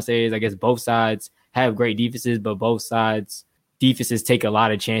all I'm trying to say is I guess both sides have great defenses, but both sides defenses take a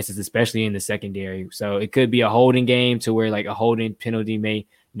lot of chances, especially in the secondary. So it could be a holding game to where like a holding penalty may,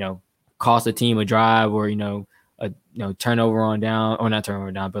 cost a team a drive or, a turnover on down, or not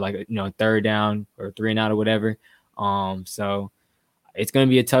turnover down, but like, 3rd down or 3 and out or whatever. So it's going to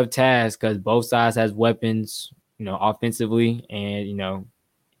be a tough task because both sides has weapons, offensively, and,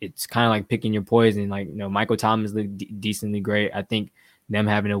 it's kind of like picking your poison. Like, Michael Thomas looked decently great. I think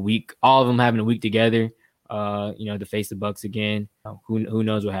all of them having a week together, to face the Bucks again. Who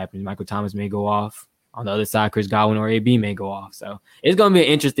knows what happens? Michael Thomas may go off. On the other side, Chris Godwin or AB may go off. So it's going to be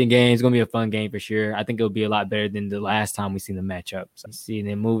an interesting game. It's going to be a fun game for sure. I think it'll be a lot better than the last time we seen the matchup. So and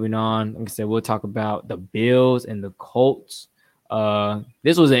then moving on, like I said, we'll talk about the Bills and the Colts.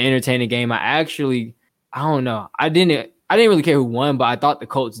 This was an entertaining game. I don't know. I didn't really care who won, but I thought the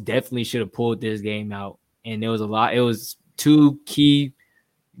Colts definitely should have pulled this game out. And there was it was 2 key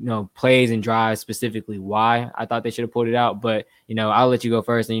plays and drives, specifically why I thought they should have pulled it out. But, I'll let you go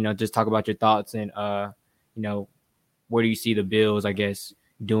first and, just talk about your thoughts and, where do you see the Bills, I guess,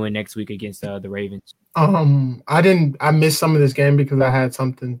 doing next week against the Ravens? I missed some of this game because I had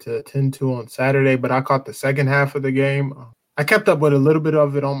something to attend to on Saturday, but I caught the second half of the game. I kept up with a little bit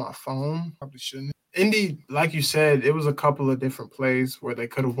of it on my phone. Probably shouldn't. Indy, like you said, it was a couple of different plays where they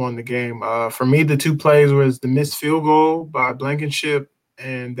could have won the game. For me, the 2 plays was the missed field goal by Blankenship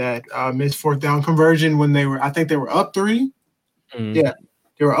and that missed 4th down conversion when I think they were up 3. Mm-hmm. Yeah,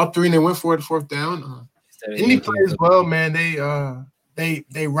 they were up 3 and they went for it 4th down. Indy plays well, man.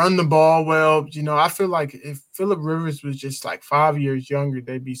 They run the ball well. I feel like if Phillip Rivers was just like 5 years younger,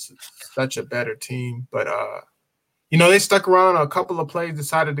 they'd be such a better team. But they stuck around a couple of plays,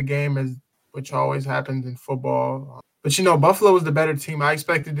 decided the game, which always happens in football. But Buffalo was the better team. I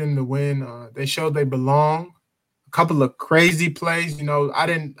expected them to win. They showed they belong. Couple of crazy plays.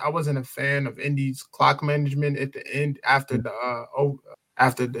 I wasn't a fan of Indy's clock management at the end after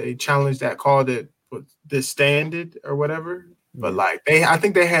they challenged that call that was the standard or whatever. But I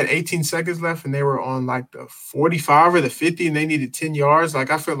think they had 18 seconds left and they were on like the 45 or the 50 and they needed 10 yards. Like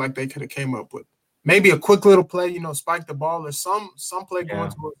I feel like they could have came up with maybe a quick little play, spike the ball or some play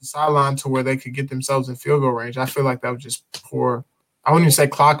going towards the sideline to where they could get themselves in field goal range. I feel like that was just poor. I wouldn't even say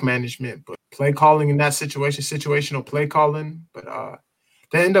clock management, but play calling in that situation, situational play calling. But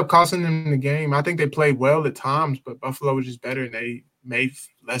they end up costing them the game. I think they played well at times, but Buffalo was just better and they made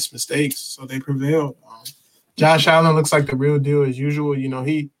less mistakes, so they prevailed. Josh Allen looks like the real deal as usual.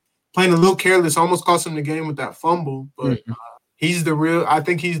 He playing a little careless, almost cost him the game with that fumble, but I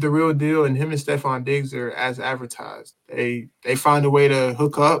think he's the real deal, and him and Stephon Diggs are as advertised. They find a way to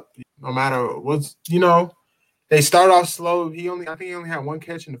hook up no matter what's, they start off slow. I think he only had one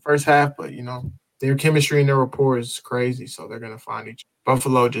catch in the first half, but their chemistry and their rapport is crazy, so they're gonna find each other.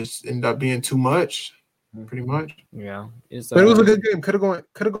 Buffalo just ended up being too much, pretty much. Yeah. But it was a good game. Could have gone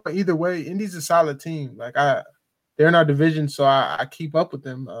either way. Indy's a solid team. They're in our division, so I keep up with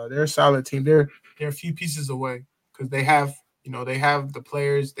them. They're a solid team. They're a few pieces away because they have the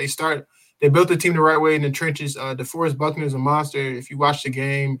players. They built the team the right way in the trenches. DeForest Buckner's a monster. If you watch the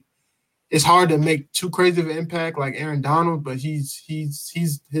game, it's hard to make too crazy of an impact like Aaron Donald, but his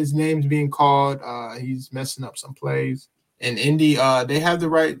name's being called. He's messing up some plays. And Indy, they have the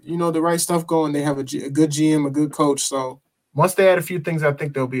right stuff going. They have a good GM, a good coach. So once they add a few things, I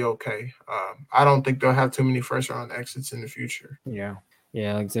think they'll be okay. I don't think they'll have too many first-round exits in the future. Yeah.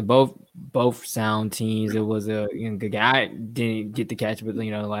 Yeah, like I said, both sound teams. It was a good guy. I didn't get to catch, but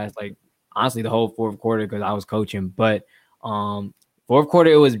last honestly the whole fourth quarter because I was coaching. But fourth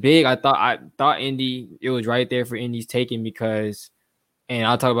quarter it was big. I thought Indy, it was right there for Indy's taking because, and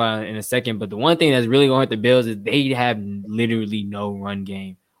I'll talk about it in a second. But the one thing that's really going to hurt the Bills is they have literally no run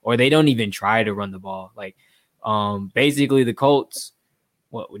game, or they don't even try to run the ball. Basically the Colts.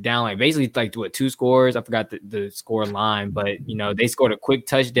 We're down basically 2 scores. I forgot the score line, but they scored a quick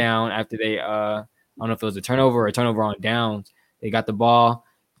touchdown after they I don't know if it was a turnover or a turnover on downs. They got the ball.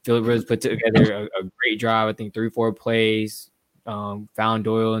 Philip Rivers put together a great drive. I think 3-4 plays. Found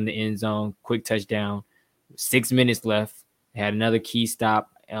Doyle in the end zone. Quick touchdown. 6 minutes left. They had another key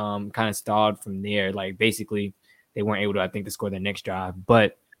stop. Kind of stalled from there. Basically they weren't able to, I think, to score their next drive.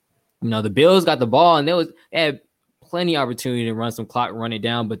 But the Bills got the ball and they had plenty of opportunity to run some clock, run it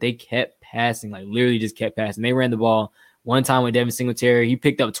down, but they kept passing, literally just kept passing. They ran the ball one time with Devin Singletary. He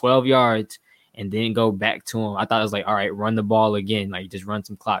picked up 12 yards and didn't go back to him. I thought it was all right, run the ball again, just run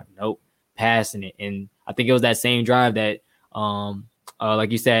some clock. Nope, passing it. And I think it was that same drive that,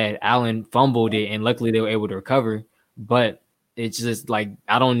 like you said, Allen fumbled it, and luckily they were able to recover. But it's just I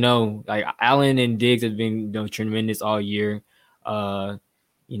don't know. Allen and Diggs have been tremendous all year.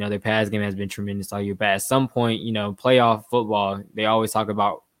 Their pass game has been tremendous all year. But at some point, playoff football, they always talk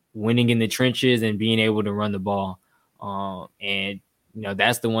about winning in the trenches and being able to run the ball. And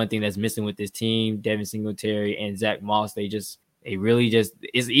that's the one thing that's missing with this team. Devin Singletary and Zach Moss, they either don't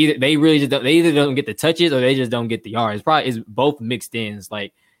get the touches or they just don't get the yards. It's both mixed in.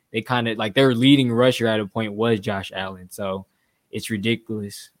 They kind of their leading rusher at a point was Josh Allen. So it's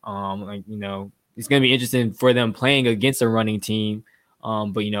ridiculous. It's going to be interesting for them playing against a running team.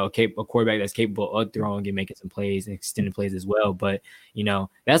 But a quarterback that's capable of throwing and making some plays and extended plays as well. But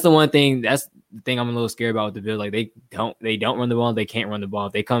that's the one thing. That's the thing I'm a little scared about with the Bills. They don't run the ball. They can't run the ball.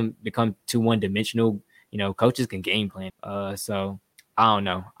 If they become too one dimensional. Coaches can game plan. So I don't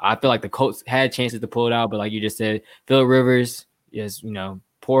know. I feel like the Colts had chances to pull it out, but like you just said, Philip Rivers is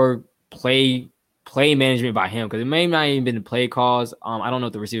poor play management by him because it may not even been the play calls. I don't know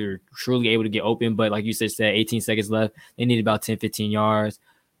if the receiver truly able to get open, but like you said, 18 seconds left. They need about 10, 15 yards.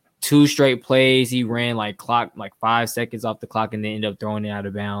 2 straight plays. He ran 5 seconds off the clock and then ended up throwing it out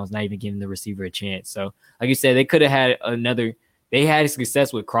of bounds, not even giving the receiver a chance. So like you said, they could have had they had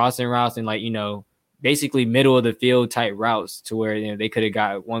success with crossing routes and basically middle of the field type routes to where they could have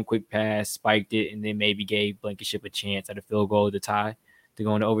got one quick pass, spiked it, and then maybe gave Blankenship a chance at a field goal to tie to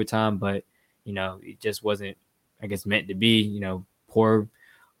go into overtime. But it just wasn't, I guess, meant to be. Poor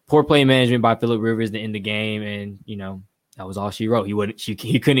play management by Philip Rivers to end the game, and that was all she wrote.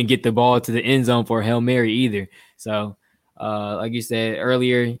 He couldn't get the ball to the end zone for a Hail Mary either. So, like you said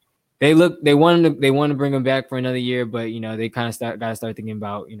earlier, they want to bring him back for another year, but they kind of got to start thinking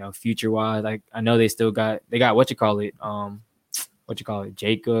about future wise. I know they got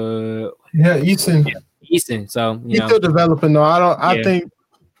Jacob. Yeah, Eason. Eason. So he's still developing though.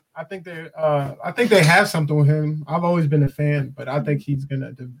 I think they have something with him. I've always been a fan, but I think he's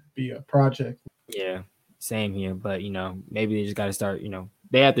gonna be a project. Yeah, same here. But maybe they just got to start.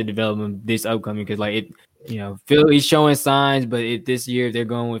 They have to develop him this upcoming because Philly's showing signs, but this year if they're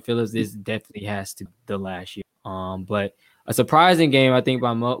going with Phillips, this definitely has to be the last year. But a surprising game, I think,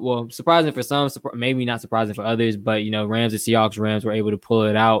 surprising for some, maybe not surprising for others, but Rams and Seahawks. Rams were able to pull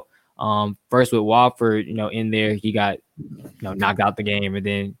it out. First with Wofford, in there, he got, knocked out the game, and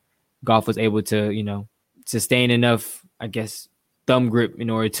then Goff was able to, sustain enough, I guess, thumb grip in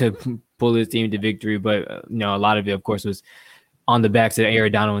order to pull his team to victory. But, a lot of it, of course, was on the backs of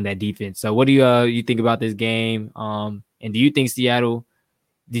Aaron Donald and that defense. So what do you think about this game? And do you think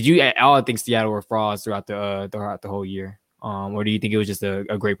did you at all think Seattle were frauds throughout the whole year? Or do you think it was just a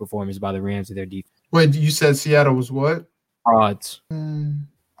great performance by the Rams and their defense? Wait, you said Seattle was what? Frauds.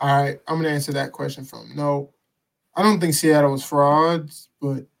 All right, I'm going to answer that question no. I don't think Seattle was frauds,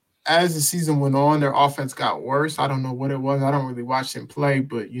 but as the season went on, their offense got worse. I don't know what it was. I don't really watch them play,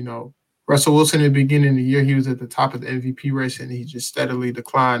 but, Russell Wilson at the beginning of the year, he was at the top of the MVP race, and he just steadily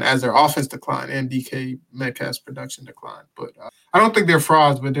declined as their offense declined and DK Metcalf's production declined. But I don't think they're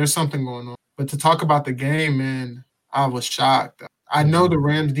frauds, but there's something going on. But to talk about the game, man, I was shocked. I know the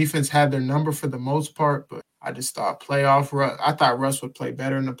Rams defense had their number for the most part, but I just thought I thought Russ would play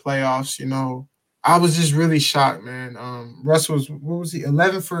better in the playoffs, I was just really shocked, man. Russ was,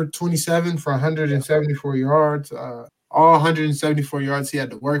 11 for 27 for 174 yards. All 174 yards he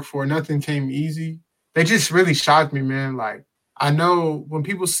had to work for. Nothing came easy. They just really shocked me, man. Like, I know when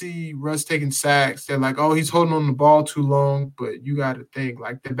people see Russ taking sacks, they're like, oh, he's holding on the ball too long. But you got to think,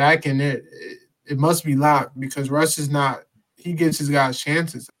 like, the back end, it must be locked because Russ is not – he gives his guys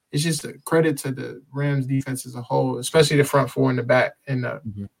chances. It's just a credit to the Rams defense as a whole, especially the front four and the back and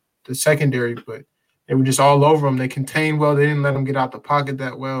the secondary. But they were just all over him. They contained well. They didn't let him get out the pocket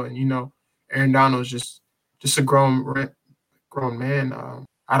that well. And, Aaron Donald's just a grown man.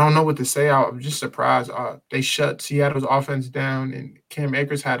 I don't know what to say. I'm just surprised. They shut Seattle's offense down, and Cam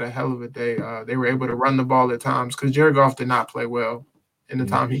Akers had a hell of a day. They were able to run the ball at times because Jared Goff did not play well in the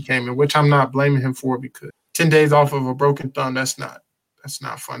time he came in, which I'm not blaming him for because 10 days off of a broken thumb, that's not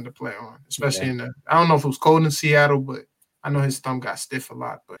fun to play on, especially I don't know if it was cold in Seattle, but I know his thumb got stiff a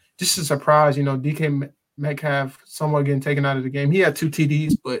lot. But just a surprise, DK Metcalf somewhat getting taken out of the game. He had 2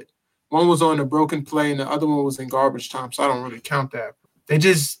 TDs, but one was on a broken play and the other one was in garbage time, so I don't really count that.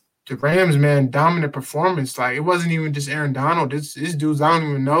 The Rams, man, dominant performance. Like, it wasn't even just Aaron Donald. This dude's, I don't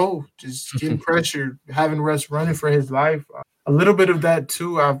even know, just getting pressure, having Russ running for his life. A little bit of that,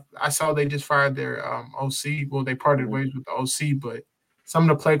 too. I saw they just fired their OC. Well, they parted ways with the OC, but some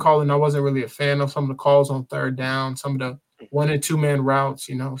of the play calling I wasn't really a fan of. Some of the calls on third down, some of the 1- and 2-man routes,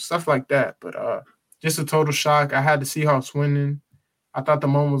 stuff like that. But just a total shock. I had the Seahawks winning. I thought the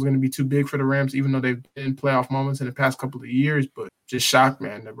moment was going to be too big for the Rams, even though they've been in playoff moments in the past couple of years. But just shocked,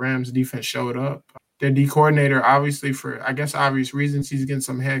 man. The Rams defense showed up. Their D coordinator, obviously, for, I guess, obvious reasons, he's getting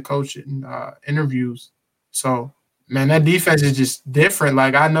some head coaching interviews. So, man, that defense is just different.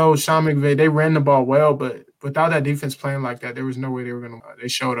 Like, I know Sean McVay, they ran the ball well, but without that defense playing like that, there was no way they were going to – they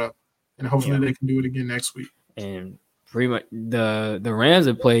showed up. And hopefully they can do it again next week. And pretty much the Rams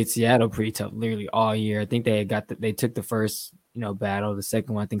have played Seattle pretty tough literally all year. I think they took the first – battle. The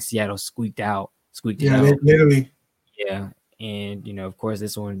second one, I think Seattle squeaked it out. Literally. Yeah. And, of course,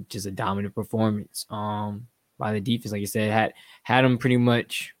 this one, just a dominant performance by the defense. Like you said, had them pretty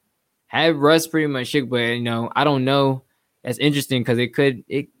much, had Russ pretty much shook, but, I don't know. That's interesting because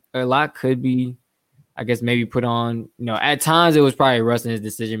a lot could be, I guess, maybe put on, at times it was probably Russ and his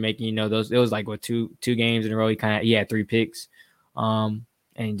decision making, it was like, two games in a row. He had 3 picks.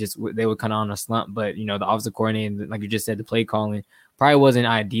 And just they were kind of on a slump, but the offensive coordinator, like you just said, the play calling probably wasn't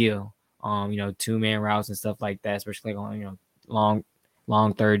ideal. 2-man routes and stuff like that, especially on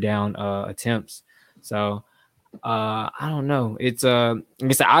long third down attempts. So I don't know. It's like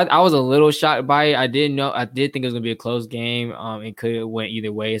I said, I was a little shocked by it. I did think it was gonna be a close game. It could have went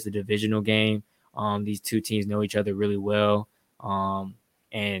either way. It's a divisional game. These two teams know each other really well.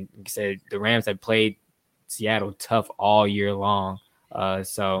 And like I said, the Rams have played Seattle tough all year long.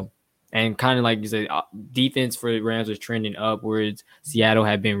 And kind of like you said, defense for the Rams was trending upwards. Seattle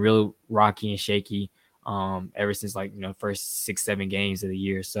had been real rocky and shaky ever since first 6-7 games of the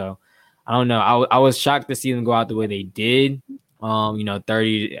year. So I don't know. I was shocked to see them go out the way they did.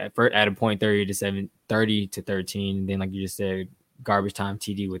 30 at a point, 30 to 13, and then like you just said, garbage time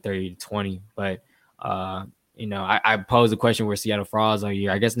TD with 30 to 20. But I posed the question, were Seattle frauds all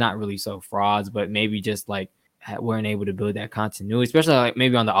year? I guess not really so frauds, but maybe just like weren't able to build that continuity, especially like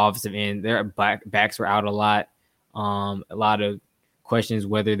maybe on the offensive end. Their backs were out a lot. A lot of questions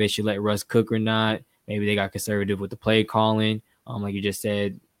whether they should let Russ cook or not. Maybe they got conservative with the play calling. Like you just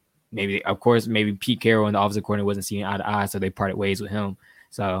said, maybe Pete Carroll and the offensive coordinator wasn't seeing eye to eye, so they parted ways with him.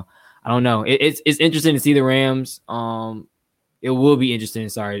 So I don't know. It's interesting to see the Rams. It will be interesting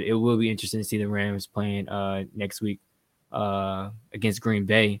to see the Rams playing next week against Green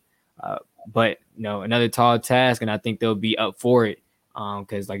Bay. But another tall task, and I think they'll be up for it.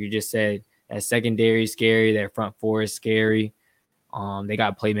 Because like you just said, that secondary is scary, their front four is scary. They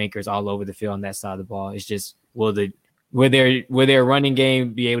got playmakers all over the field on that side of the ball. It's just will their running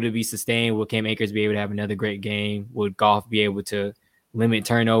game be able to be sustained? Will Cam Akers be able to have another great game? Would Goff be able to limit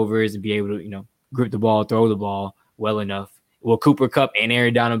turnovers and be able to, grip the ball, throw the ball well enough? Will Cooper Kupp and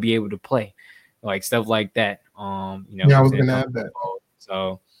Aaron Donald be able to play? Like stuff like that. I was gonna add that.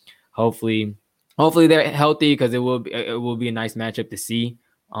 So hopefully they're healthy, because it will be a nice matchup to see.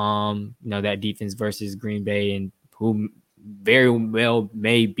 That defense versus Green Bay, and who very well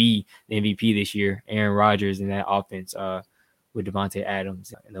may be the MVP this year, Aaron Rodgers, and that offense with Devontae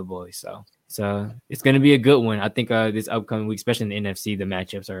Adams and the boys. So it's going to be a good one. I think this upcoming week, especially in the NFC, the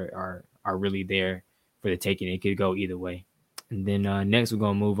matchups are really there for the taking. It could go either way. And then next we're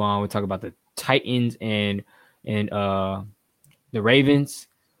going to move on. We'll talk about the Titans and the Ravens.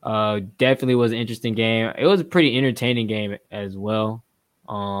 Definitely was an interesting game. It was a pretty entertaining game as well.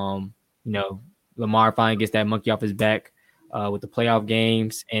 Lamar finally gets that monkey off his back with the playoff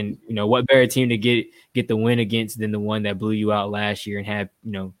games, and what better team to get the win against than the one that blew you out last year and had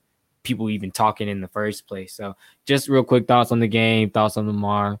people even talking in the first place. So just real quick thoughts on the game, thoughts on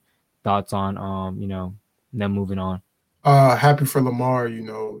Lamar, thoughts on them moving on. Happy for Lamar.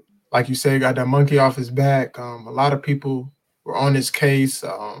 Like you say, got that monkey off his back. A lot of people were on his case.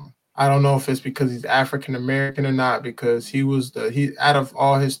 I don't know if it's because he's African American or not, because he out of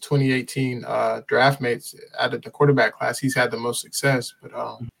all his 2018 draft mates out of the quarterback class, he's had the most success. But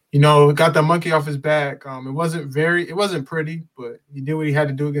got the monkey off his back. It wasn't pretty, but he did what he had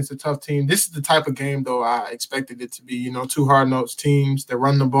to do against a tough team. This is the type of game though I expected it to be. Two hard-nosed teams that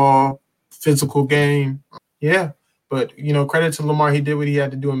run the ball, physical game. Yeah. But, credit to Lamar. He did what he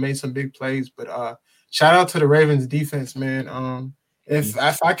had to do and made some big plays. But shout out to the Ravens defense, man.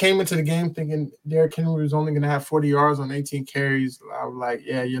 If I came into the game thinking Derrick Henry was only going to have 40 yards on 18 carries, I was like,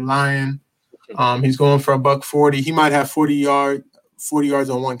 yeah, you're lying. He's going for $140. He might have 40 yards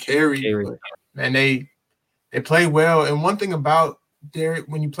on one carry. But, man, they play well. And one thing about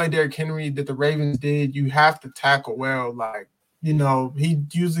when you play Derrick Henry that the Ravens did, you have to tackle well. Like, he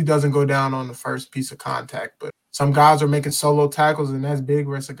usually doesn't go down on the first piece of contact, but some guys are making solo tackles, and that's big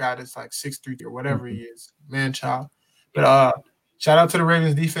versus a guy that's like 6'3" or whatever he is, man-child. But shout out to the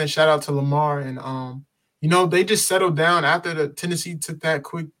Ravens defense. Shout out to Lamar. And, they just settled down after the Tennessee took that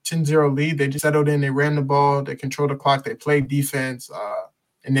quick 10-0 lead. They just settled in. They ran the ball. They controlled the clock. They played defense.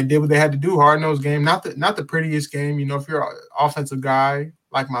 And they did what they had to do. Hard-nosed game. Not the prettiest game. If you're an offensive guy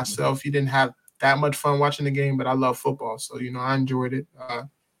like myself, you didn't have that much fun watching the game, but I love football. So, I enjoyed it.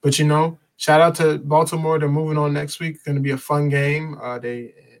 But, shout out to Baltimore. They're moving on next week. It's going to be a fun game.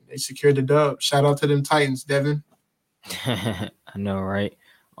 They secured the dub. Shout out to them Titans, Devin. I know, right?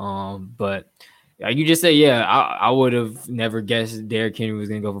 But like you just said, yeah, I would have never guessed Derrick Henry was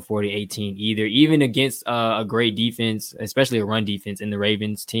going to go for 40-18 either, even against a great defense, especially a run defense in the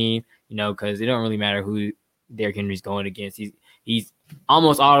Ravens team, because it don't really matter who Derrick Henry's going against. He's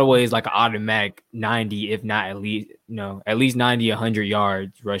almost always like an automatic 90, if not at least 90, 100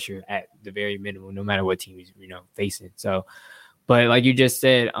 yards rusher at the very minimum, no matter what team he's, facing. So, but like you just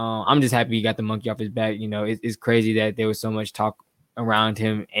said, I'm just happy he got the monkey off his back. It's crazy that there was so much talk around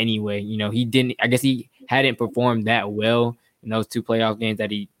him anyway. I guess he hadn't performed that well in those two playoff games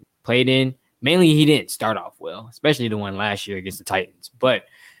that he played in. Mainly he didn't start off well, especially the one last year against the Titans. But,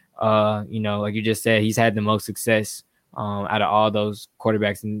 like you just said, he's had the most success out of all those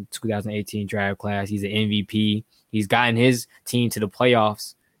quarterbacks in 2018 draft class. He's an MVP. He's gotten his team to the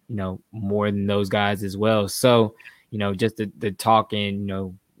playoffs, more than those guys as well. So, just the talk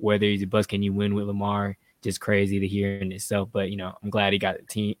and, whether he's a bust, can you win with Lamar? Just crazy to hear in itself. But, I'm glad he got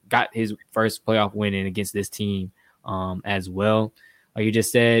his first playoff win in against this team as well. Like you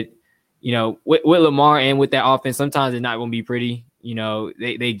just said, with Lamar and with that offense, sometimes it's not going to be pretty.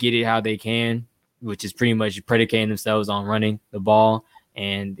 They get it how they can, which is pretty much predicating themselves on running the ball.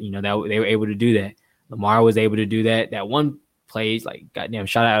 And, that they were able to do that. Lamar was able to do that. That one play, like, goddamn,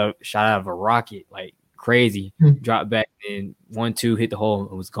 shot out of a rocket, like crazy. Dropped back and 1-2 hit the hole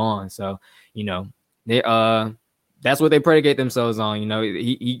and was gone. So, they that's what they predicate themselves on.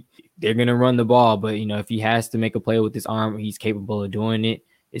 They're gonna run the ball, but if he has to make a play with his arm, he's capable of doing it.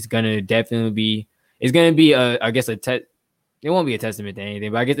 It's gonna be a test. It won't be a testament to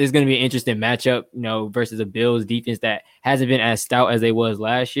anything, but I guess it's gonna be an interesting matchup, versus a Bills defense that hasn't been as stout as they was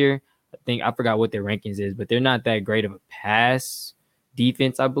last year. I forgot what their rankings is, but they're not that great of a pass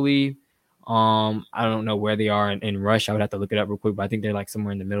defense, I believe. I don't know where they are in rush. I would have to look it up real quick, but I think they're like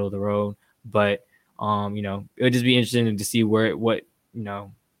somewhere in the middle of the road. But it would just be interesting to see what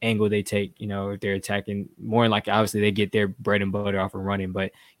angle they take, if they're attacking. More like obviously they get their bread and butter off of running,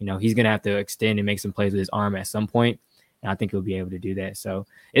 but he's gonna have to extend and make some plays with his arm at some point, and I think he'll be able to do that. So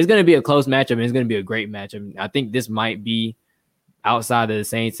it's gonna be a close matchup, and it's gonna be a great matchup. I think this might be outside of the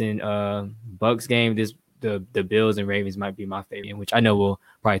Saints and Bucks game. The Bills and Ravens might be my favorite, which I know we'll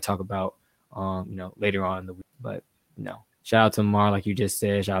probably talk about later on in the week. But shout out to Lamar, like you just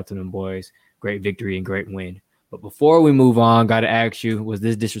said. Shout out to them boys. Great victory and great win. But before we move on, got to ask you, was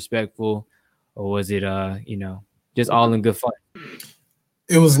this disrespectful or was it, just all in good fun?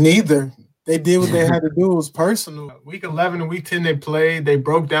 It was neither. They did what they had to do. It was personal. Week 11 and week 10 they played. They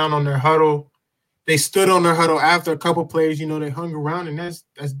broke down on their huddle. They stood on their huddle after a couple plays. They hung around, and that's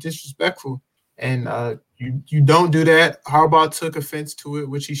disrespectful. And you don't do that. Harbaugh took offense to it,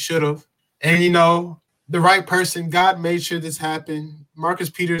 which he should have. And, the right person, God made sure this happened. Marcus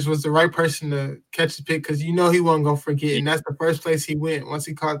Peters was the right person to catch the pick because he wasn't going to forget. And that's the first place he went once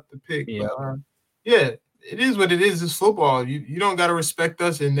he caught the pick. Yeah, but, it is what it is. It's football. You don't got to respect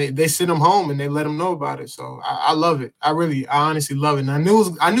us. And they sent him home and they let him know about it. So I love it. I honestly love it. And I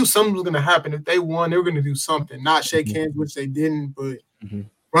knew something was going to happen. If they won, they were going to do something. Not shake hands, which they didn't. But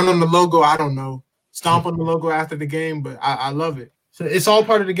run on the logo, I don't know. Stomp on the logo after the game. But I love it. So it's all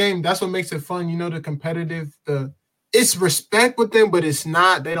part of the game. That's what makes it fun. The competitive, it's respect with them, but it's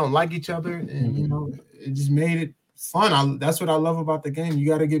not. They don't like each other. And, it just made it fun. That's what I love about the game. You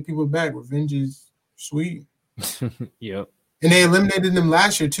got to get people back. Revenge is sweet. Yep. And they eliminated them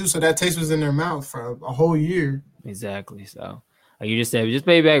last year, too, so that taste was in their mouth for a whole year. Exactly. So, like you just said, just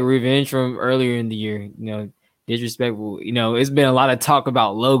pay back revenge from earlier in the year. Disrespectful. It's been a lot of talk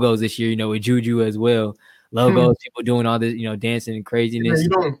about logos this year, with Juju as well. Logos, people doing all this, dancing and craziness. You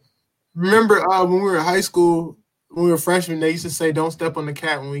don't remember when we were in high school, when we were freshmen, they used to say, "Don't step on the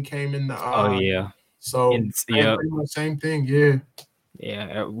cat" when we came in the. Oh yeah. So pretty much same thing, yeah.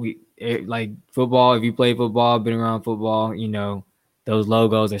 Yeah, like football. If you play football, been around football, those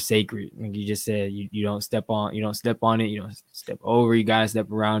logos are sacred. Like you just said, you don't step on, it. You don't step over. You gotta step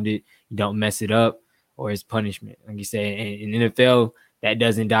around it. You don't mess it up, or it's punishment. Like you said, in NFL, that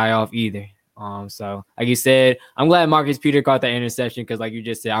doesn't die off either. So like you said, I'm glad Marcus Peters caught that interception because, like you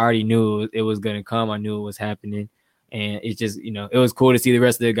just said, I already knew it was gonna come. I knew it was happening, and it's just it was cool to see the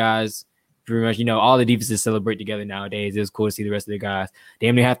rest of the guys. Pretty much, all the defenses celebrate together nowadays. It was cool to see the rest of the guys.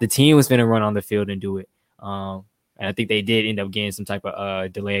 Damn near half the team was finna run on the field and do it. And I think they did end up getting some type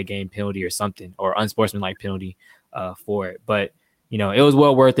of delay of game penalty or something, or unsportsmanlike penalty for it. But it was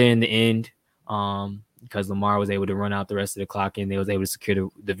well worth it in the end. Because Lamar was able to run out the rest of the clock and they was able to secure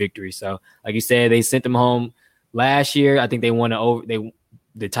the victory. So, like you said, they sent them home last year. I think they won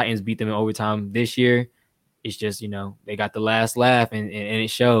the Titans beat them in overtime this year. It's just, they got the last laugh and it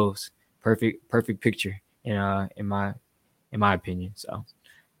shows. Perfect picture in my opinion. So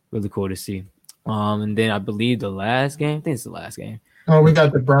really cool to see. And then I believe the last game, I think it's the last game. Oh, we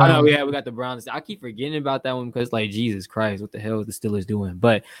got the Browns. Oh, yeah, we got the Browns. I keep forgetting about that one because, like, Jesus Christ, what the hell is the Steelers doing?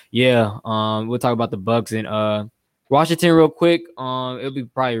 But yeah, we'll talk about the Bucks and Washington real quick. It'll be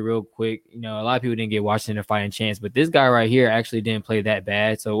probably real quick. A lot of people didn't get Washington a fighting chance, but this guy right here actually didn't play that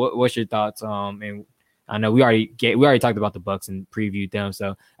bad. So what's your thoughts? And I know we already talked about the Bucks and previewed them.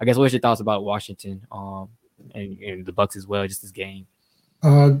 So I guess what's your thoughts about Washington and the Bucks as well, just this game?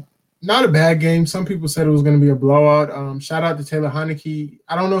 Not a bad game. Some people said it was going to be a blowout. Shout out to Taylor Heineke.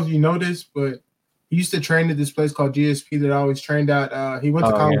 I don't know if you know this, but he used to train at this place called GSP that I always trained at. He went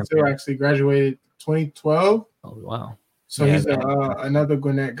to college too, actually graduated 2012. Oh, wow. So he's another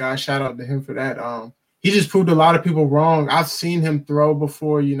Gwinnett guy. Shout out to him for that. He just proved a lot of people wrong. I've seen him throw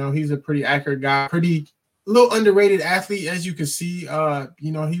before. He's a pretty accurate guy, a little underrated athlete, as you can see.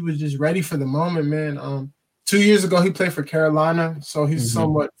 He was just ready for the moment, man. 2 years ago, he played for Carolina, so he's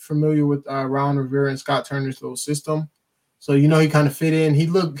somewhat familiar with Ron Rivera and Scott Turner's little system. So, he kind of fit in. He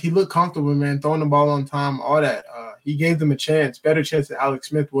looked comfortable, man, throwing the ball on time, all that. He gave them a chance, better chance than Alex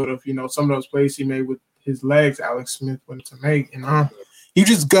Smith would have. Some of those plays he made with his legs, Alex Smith wanted to make. He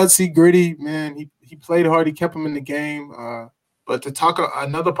just gutsy, gritty, man. He played hard. He kept him in the game. But to talk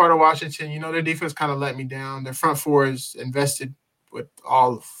another part of Washington, their defense kind of let me down. Their front four is invested with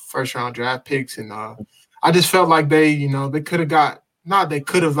all first-round draft picks, and I just felt like they could have got – not they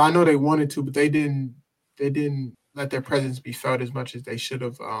could have. I know they wanted to, but they didn't let their presence be felt as much as they should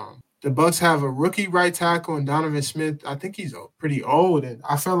have. The Bucks have a rookie right tackle and Donovan Smith. I think he's pretty old, and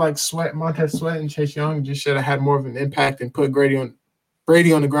I felt like Montez Sweat and Chase Young just should have had more of an impact and put Brady on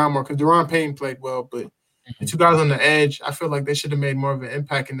the ground more because Deron Payne played well, but the two guys on the edge, I feel like they should have made more of an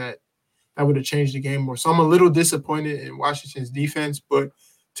impact in that. That would have changed the game more. So I'm a little disappointed in Washington's defense, but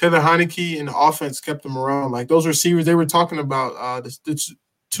Taylor Heineke and the offense kept them around. Like those receivers they were talking about,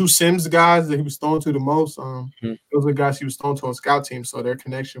 two Sims guys that he was throwing to the most. Those are guys he was throwing to on scout team, so their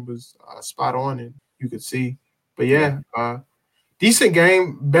connection was spot on, and you could see. But yeah, decent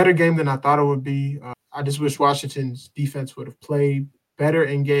game, better game than I thought it would be. I just wish Washington's defense would have played better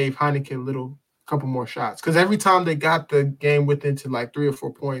and gave Heineke a couple more shots. Because every time they got the game within to like 3 or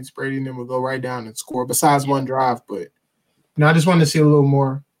 4 points, Brady and them would go right down and score. Besides one drive, but I just wanted to see a little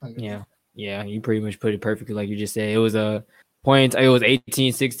more. Yeah, you pretty much put it perfectly, like you just said. It was a point. It was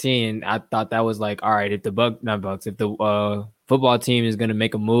 18-16, and I thought that was like, all right, if the football team is going to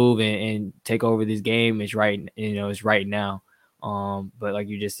make a move and take over this game, it's right. It's right now. But like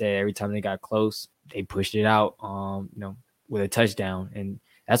you just said, every time they got close, they pushed it out. With a touchdown, and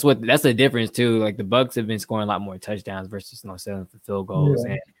that's the difference too. Like the Bucs have been scoring a lot more touchdowns versus settling for field goals,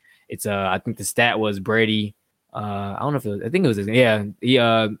 and it's I think the stat was Brady. I don't know if it was. I think it was he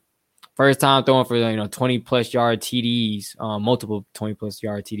first time throwing for 20+ yard TDs, multiple 20+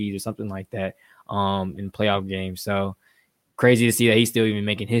 yard TDs or something like that in playoff games. So crazy to see that he's still even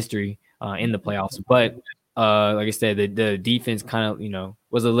making history in the playoffs. But like I said, the defense kind of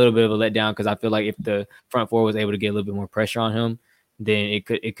was a little bit of a letdown, because I feel like if the front four was able to get a little bit more pressure on him, then it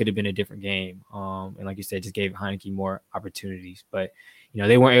could have been a different game. And like you said, just gave Heineke more opportunities. But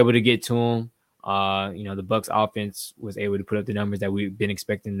they weren't able to get to him. The Bucs offense was able to put up the numbers that we've been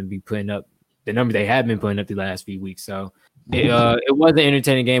expecting to be putting up, the numbers they have been putting up the last few weeks. So it was an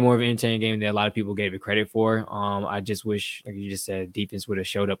entertaining game, more of an entertaining game that a lot of people gave it credit for. I just wish, like you just said, defense would have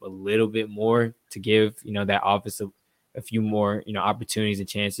showed up a little bit more to give that offense a few more opportunities and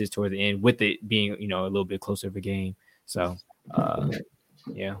chances toward the end, with it being a little bit closer of a game. So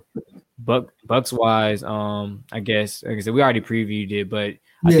yeah. Bucs wise, I guess, like I said, we already previewed it, but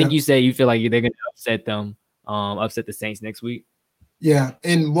I think you say you feel like they're going to upset them, upset the Saints next week. Yeah,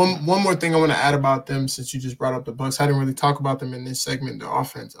 and one more thing I want to add about them, since you just brought up the Bucs, I didn't really talk about them in this segment, the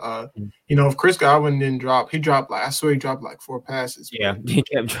offense. If Chris Godwin didn't drop, he dropped like 4 passes. Yeah, he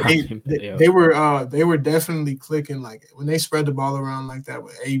kept dropping. They were definitely clicking, like when they spread the ball around like that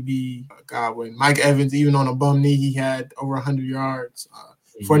with AB, Godwin, Mike Evans, even on a bum knee, he had over 100 yards.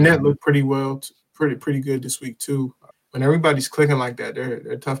 Fournette looked pretty well, pretty good this week too. When everybody's clicking like that,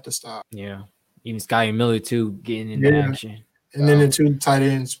 they're tough to stop. Yeah, even Scotty Miller too getting into action. And then the two tight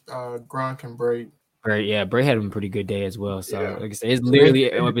ends, Gronk and Bray. Bray had a pretty good day as well. So like I said, it's literally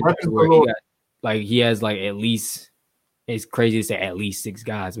where he has at least, it's crazy to say at least 6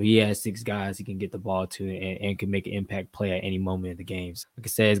 guys, but he has 6 guys he can get the ball to and can make an impact play at any moment of the games. Like I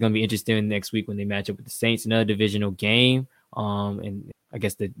said, it's going to be interesting next week when they match up with the Saints, another divisional game. And I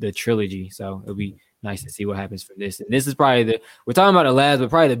guess the trilogy. So it'll be nice to see what happens from this. And this is probably we're talking about the last, but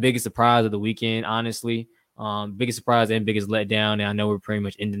probably the biggest surprise of the weekend, honestly. Biggest surprise and biggest letdown. And I know we're pretty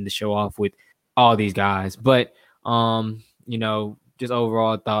much ending the show off with all these guys, but just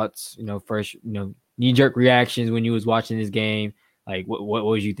overall thoughts, first, knee-jerk reactions when you was watching this game. Like what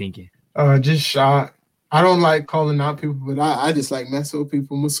was you thinking? Just shocked. I don't like calling out people, but I just like messing with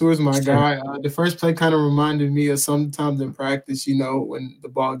people. Mansour's my guy. The first play kind of reminded me of sometimes in practice, when the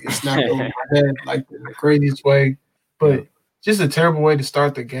ball gets snapped over my head, like in the craziest way. But just a terrible way to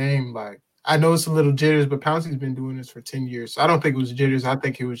start the game. Like, I know it's a little jitters, but Pouncey's been doing this for 10 years. So I don't think it was jitters. I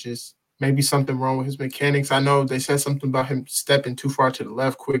think it was just maybe something wrong with his mechanics. I know they said something about him stepping too far to the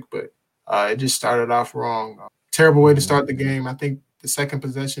left quick, but it just started off wrong. Terrible way to start the game. I think the second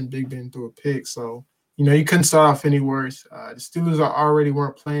possession, Big Ben threw a pick. So, you couldn't start off any worse. The Steelers already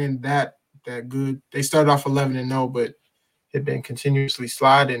weren't playing that good. They started off 11-0, but had been continuously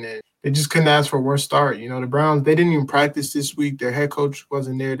sliding, and they just couldn't ask for a worse start. The Browns, they didn't even practice this week. Their head coach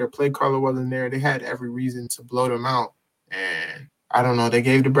wasn't there. Their play caller wasn't there. They had every reason to blow them out. And I don't know, they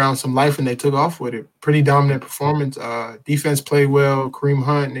gave the Browns some life, and they took off with it. Pretty dominant performance. Defense played well. Kareem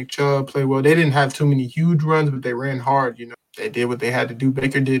Hunt, Nick Chubb played well. They didn't have too many huge runs, but they ran hard. They did what they had to do.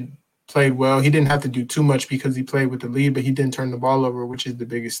 Baker played well. He didn't have to do too much because he played with the lead, but he didn't turn the ball over, which is the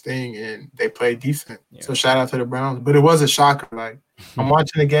biggest thing, and they played defense. Yeah. So shout out to the Browns. But it was a shocker. Like, I'm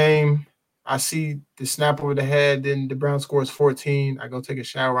watching the game, I see the snap over the head, then the Browns scores 14. I go take a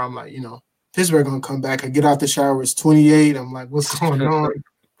shower. I'm like, Pittsburgh going to come back. I get out the shower, it's 28. I'm like, what's going on?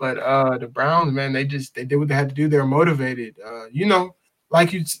 But the Browns, man, they did what they had to do. They're motivated.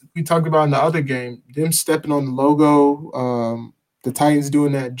 Like we talked about in the other game, them stepping on the logo, the Titans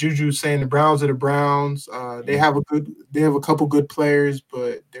doing that. Juju saying the Browns are the Browns. They have a couple good players,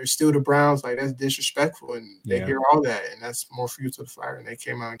 but they're still the Browns. Like, that's disrespectful, and they hear all that, and that's more fuel to the fire. And they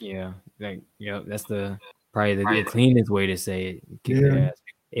came out. Yeah, that's probably the cleanest way to say it.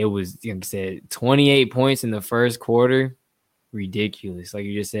 It was, like I said, 28 points in the first quarter. Ridiculous, like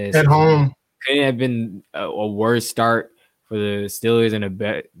you just said. At home, couldn't have been a worse start for the Steelers and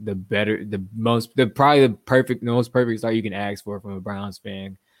the most perfect start you can ask for from a Browns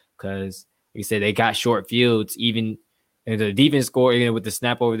fan, because like you said, they got short fields, even and the defense score, with the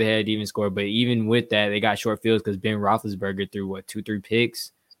snap over the head, defense score, but even with that, they got short fields because Ben Roethlisberger threw three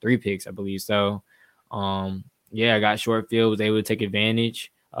picks, I believe. So, I got short field, was able to take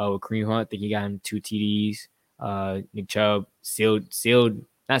advantage with Kareem Hunt. I think he got him 2 TDs. Nick Chubb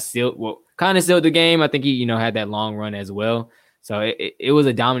kind of sealed the game. I think he, had that long run as well. So it was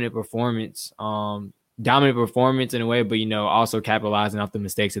a dominant performance in a way, but, also capitalizing off the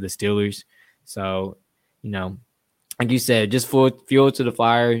mistakes of the Steelers. So, like you said, just fuel to the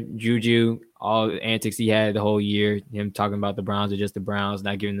fire. Juju, all the antics he had the whole year, him talking about the Browns are just the Browns,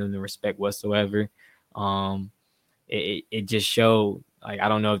 not giving them the respect whatsoever. It just showed, like, I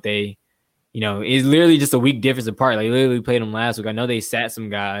don't know if they, it's literally just a week difference apart. Like, literally played them last week. I know they sat some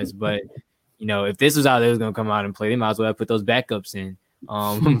guys, but, if this was how they was going to come out and play, they might as well have put those backups in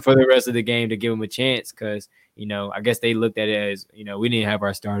for the rest of the game to give them a chance, because, I guess they looked at it as, we didn't have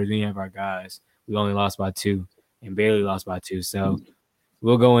our starters, we didn't have our guys. We only lost by 2 and barely lost by 2. So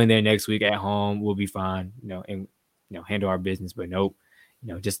we'll go in there next week at home. We'll be fine, and, handle our business. But nope,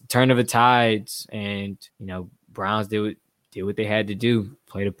 just turn of the tides, and, Browns did what they had to do,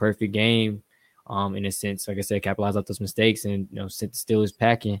 played a perfect game, in a sense, like I said, capitalized off those mistakes and, sent the Steelers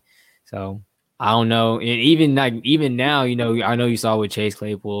packing. So I don't know. And even now, I know you saw what Chase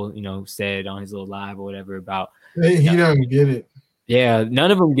Claypool, said on his little live or whatever about. He doesn't get it. Yeah,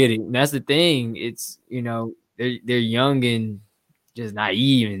 none of them get it. And that's the thing. It's, they're young and just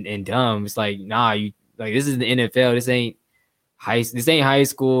naive and dumb. It's like, nah, this is the NFL. This ain't high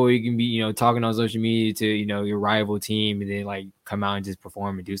school. You can be, talking on social media to, your rival team and then like come out and just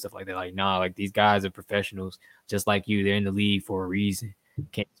perform and do stuff like that. Like, nah, like these guys are professionals just like you. They're in the league for a reason.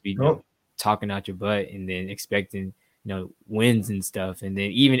 Can't be talking out your butt and then expecting, wins and stuff. And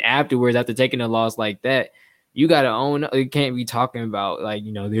then even afterwards, after taking a loss like that, you got to own up. You can't be talking about like,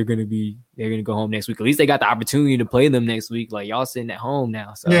 they're going to go home next week. At least they got the opportunity to play them next week. Like, y'all sitting at home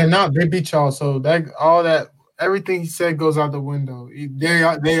now. So yeah, no, they beat y'all. So everything he said goes out the window.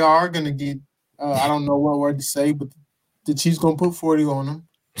 They are going to get, I don't know what word to say, but the Chiefs going to put 40 on them.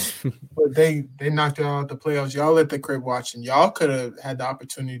 But they knocked y'all out the playoffs. Y'all at the crib watching. Y'all could have had the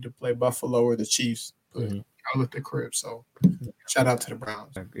opportunity to play Buffalo or the Chiefs, but y'all at the crib. So shout out to the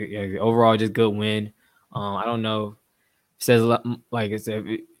Browns. Yeah, overall, just good win. I don't know. It says a lot, like I said.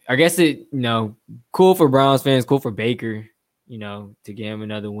 I guess it, cool for Browns fans, cool for Baker, to get him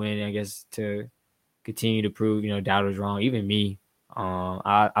another win. I guess to continue to prove, doubters wrong. Even me,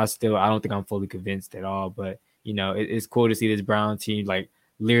 I don't think I'm fully convinced at all. But it's cool to see this Brown team like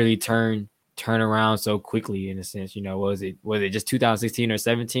literally turn around so quickly. In a sense, was it just 2016 or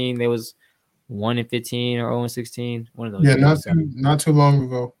 17? They was 1-15 or 0-16. One of those. Yeah, not too long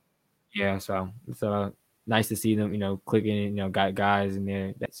ago. Yeah, so it's nice to see them, clicking, got guys in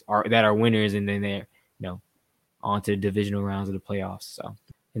there that are winners, and then they're, on to the divisional rounds of the playoffs. So,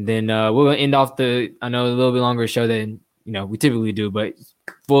 and then we're gonna end off a little bit longer show than we typically do, but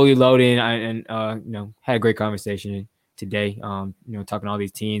fully loaded and had a great conversation today. Talking all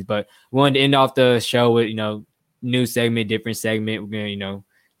these teams, but we wanted to end off the show with new segment, different segment. We're gonna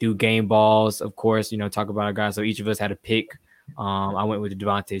do game balls, of course. Talk about our guys. So each of us had a pick. I went with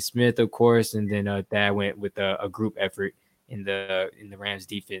Devontae Smith, of course, and then Thad went with a group effort in the Rams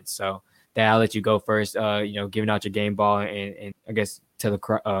defense. So Thad, I'll let you go first. Giving out your game ball and I guess tell the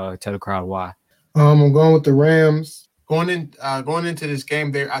crowd why. I'm going with the Rams. Going into this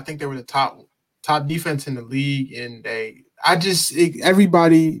game, I think they were the top defense in the league, and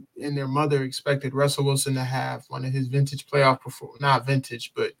everybody and their mother expected Russell Wilson to have one of his vintage not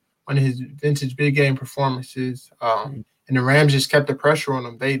vintage, but one of his vintage big game performances. And the Rams just kept the pressure on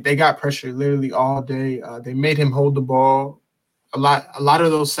him. They got pressure literally all day. They made him hold the ball. A lot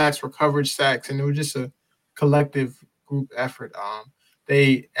of those sacks were coverage sacks, and it was just a collective group effort.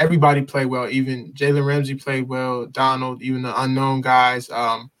 Everybody played well. Even Jalen Ramsey played well. Donald, even the unknown guys.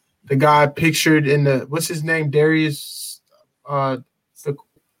 The guy pictured in what's his name? Darius. I think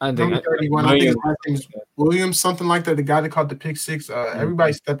 31. I think his last name is Williams, something like that. The guy that caught the pick six.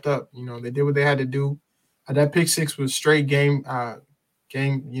 Everybody stepped up. They did what they had to do. That pick six was straight game,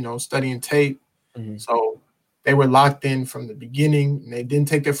 studying tape. Mm-hmm. So they were locked in from the beginning, and they didn't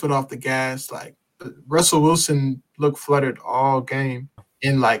take their foot off the gas. Like, Russell Wilson looked fluttered all game.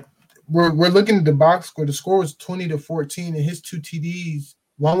 And, like, we're looking at the box score. The score was 20-14, and his 2 TDs,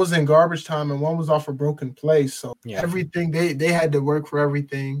 one was in garbage time and one was off a broken play. So everything, they had to work for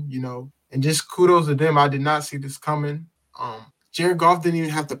everything, and just kudos to them. I did not see this coming. Jared Goff didn't even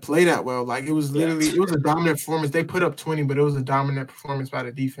have to play that well. Like, it was literally, it was a dominant performance. They put up 20, but it was a dominant performance by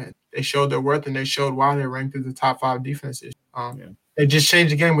the defense. They showed their worth, and they showed why they're ranked as the top 5 defenses. They just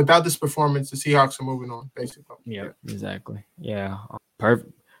changed the game. Without this performance, the Seahawks are moving on, basically. Yeah, exactly. Yeah,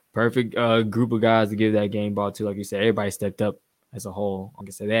 perfect group of guys to give that game ball to. Like you said, everybody stepped up as a whole. Like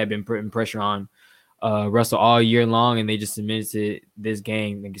I said, they had been putting pressure on Russell all year long, and they just submitted to this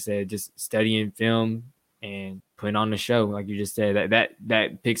game. Like you said, just studying film and putting on the show. Like you just said,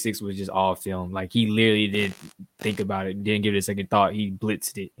 that pick six was just all film. Like, he literally didn't think about it, didn't give it a second thought. He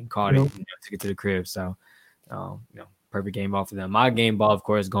blitzed it and caught it, took it to the crib. So, perfect game ball for them. My game ball, of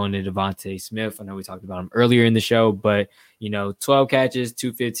course, going to Devontae Smith. I know we talked about him earlier in the show, but 12 catches,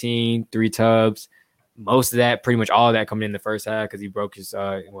 215, 3 tubs. Most of that, pretty much all of that, coming in the first half because he broke his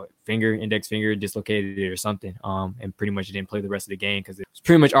index finger, dislocated it or something, and pretty much didn't play the rest of the game because it was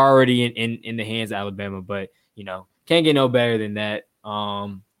pretty much already in the hands of Alabama. But can't get no better than that.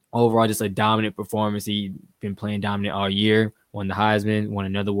 Overall, just a dominant performance. He's been playing dominant all year. Won the Heisman, won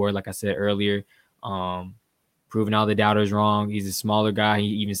another award, like I said earlier. Proving all the doubters wrong. He's a smaller guy. He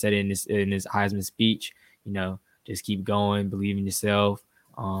even said it in his Heisman speech. Just keep going, believe in yourself.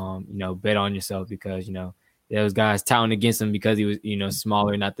 Bet on yourself because, there was guys touting against him because he was,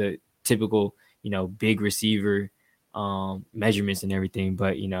 smaller, not the typical, big receiver measurements and everything.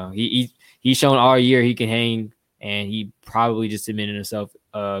 But, he's shown all year he can hang, and he probably just cemented himself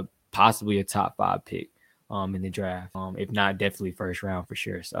possibly a top 5 pick in the draft. If not, definitely first round for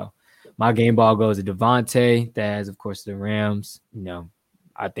sure. So my game ball goes to Devontae. That has, of course, the Rams.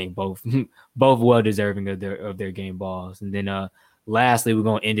 I think both well deserving of their game balls. And then lastly, we're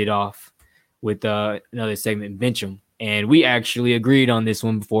going to end it off with another segment, Bench 'em. And we actually agreed on this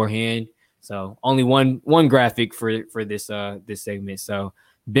one beforehand. So only one graphic for this segment. So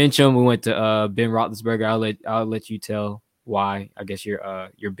Bench 'em, we went to Ben Roethlisberger. I'll let you tell why. I guess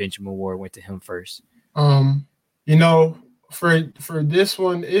your Bench 'em award went to him first. For this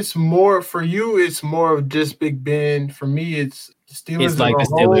one, it's more for you. It's more of just Big Ben. For me, it's the Steelers. It's like the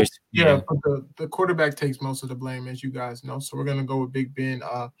Steelers. But the quarterback takes most of the blame, as you guys know. So we're gonna go with Big Ben.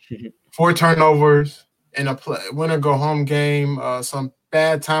 4 turnovers in a win or go home game. Some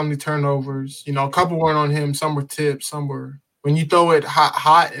bad timely turnovers. A couple weren't on him. Some were tipped. Some were when you throw it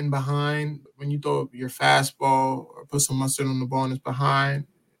hot and behind. When you throw your fastball or put some mustard on the ball and it's behind,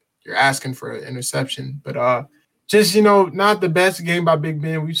 you're asking for an interception. But just, not the best game by Big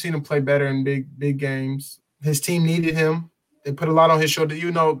Ben. We've seen him play better in big games. His team needed him. They put a lot on his shoulder.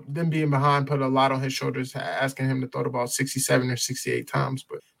 Them being behind put a lot on his shoulders, asking him to throw the ball 67 or 68 times.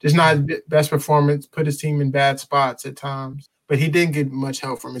 But just not his best performance, put his team in bad spots at times. But he didn't get much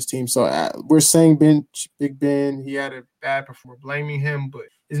help from his team. So we're saying bench Big Ben. He had a bad performance. Blaming him, but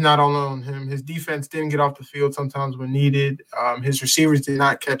it's not all on him. His defense didn't get off the field sometimes when needed. His receivers did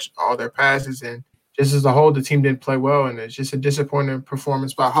not catch all their passes. And just as a whole, the team didn't play well, and it's just a disappointing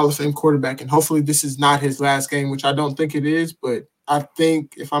performance by a Hall of Fame quarterback. And hopefully this is not his last game, which I don't think it is, but I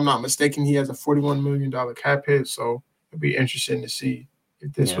think, if I'm not mistaken, he has a $41 million cap hit, so it'd be interesting to see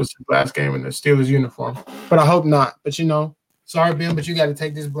if this was his last game in the Steelers uniform. But I hope not. But, sorry, Ben, but you got to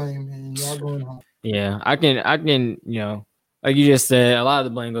take this blame, man. Y'all going home. Yeah, I can, like you just said, a lot of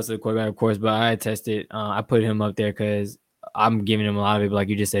the blame goes to the quarterback, of course, but I tested. I put him up there because I'm giving him a lot of it, but like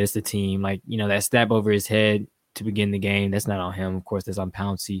you just said, it's the team. Like, that snap over his head to begin the game, that's not on him. Of course, that's on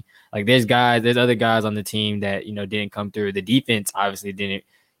Pouncey. Like, there's other guys on the team that, didn't come through. The defense obviously didn't,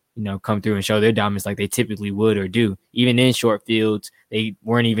 come through and show their dominance like they typically would or do. Even in short fields, they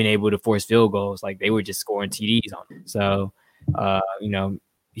weren't even able to force field goals. Like, they were just scoring TDs on him. So,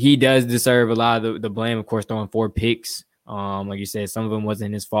 he does deserve a lot of the blame, of course, throwing 4 picks. Like you said, some of them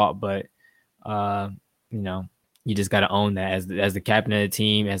wasn't his fault, but, you just got to own that as the captain of the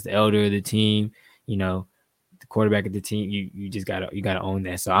team, as the elder of the team, the quarterback of the team. You just got to own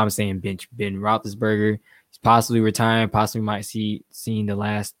that. So I'm saying bench Ben Roethlisberger. He's possibly retiring. Possibly might seeing the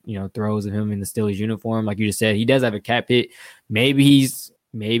last throws of him in the Steelers uniform. Like you just said, he does have a cap hit. Maybe he's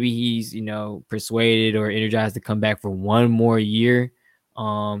persuaded or energized to come back for one more year.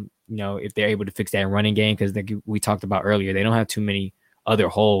 If they're able to fix that running game, because we talked about earlier, they don't have too many other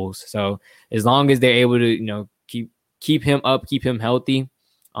holes. So as long as they're able to keep him up, keep him healthy,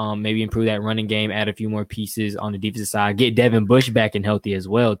 maybe improve that running game, add a few more pieces on the defensive side, get Devin Bush back and healthy as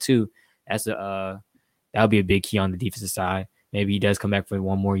well too. That'll be a big key on the defensive side. Maybe he does come back for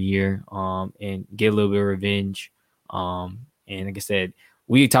one more year and get a little bit of revenge. And like I said,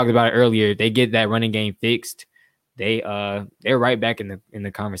 we talked about it earlier. They get that running game fixed. They're right back in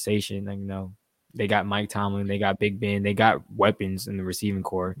the conversation. they got Mike Tomlin, they got Big Ben, they got weapons in the receiving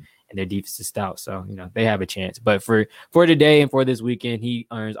core, and their defense is stout. So, they have a chance. But for today and for this weekend, he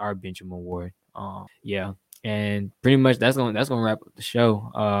earns our Benchum Award. Yeah. And pretty much that's gonna wrap up the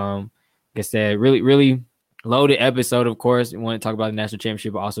show. Like I said, really, really loaded episode, of course. We want to talk about the national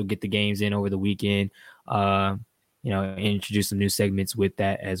championship, but also get the games in over the weekend. Introduce some new segments with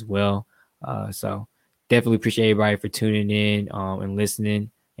that as well. So definitely appreciate everybody for tuning in and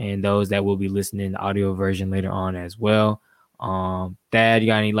listening, and those that will be listening the audio version later on as well. Thad, you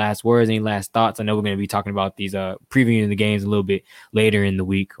got any last words, any last thoughts? I know we're going to be talking about these previewing the games a little bit later in the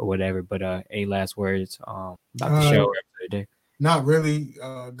week or whatever, but any last words about the show today? Not really.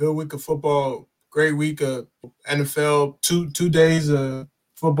 Good week of football, great week of NFL, two days of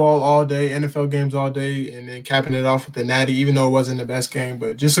football all day, NFL games all day, and then capping it off with the Natty, even though it wasn't the best game,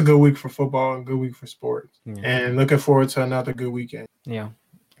 but just a good week for football and good week for sports. Yeah. And looking forward to another good weekend. Yeah.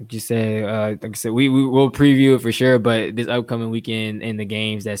 Like you said, like I said, we will preview it for sure, but this upcoming weekend and the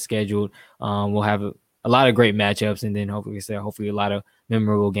games that's scheduled, we'll have a lot of great matchups, and then hopefully a lot of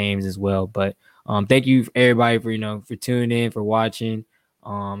memorable games as well. But thank you everybody for for tuning in, for watching.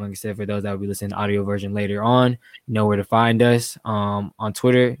 Like I said, for those that will be listening to the audio version later on, you know where to find us. On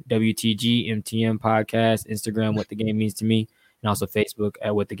Twitter, WTG MTM Podcast, Instagram, What the Game Means to Me, and also Facebook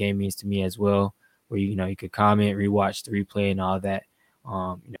at What the Game Means to Me as well, where you could comment, rewatch the replay, and all that.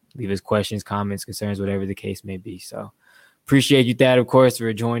 Leave us questions, comments, concerns, whatever the case may be. So appreciate you, Thad, of course,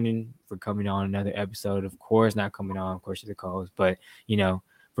 for joining, for coming on another episode. Of course, not coming on, of course, you're the co-host, but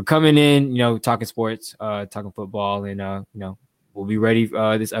for coming in, talking sports, talking football, and we'll be ready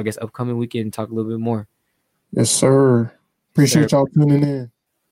this, I guess, upcoming weekend and talk a little bit more. Yes, sir. Appreciate y'all tuning in.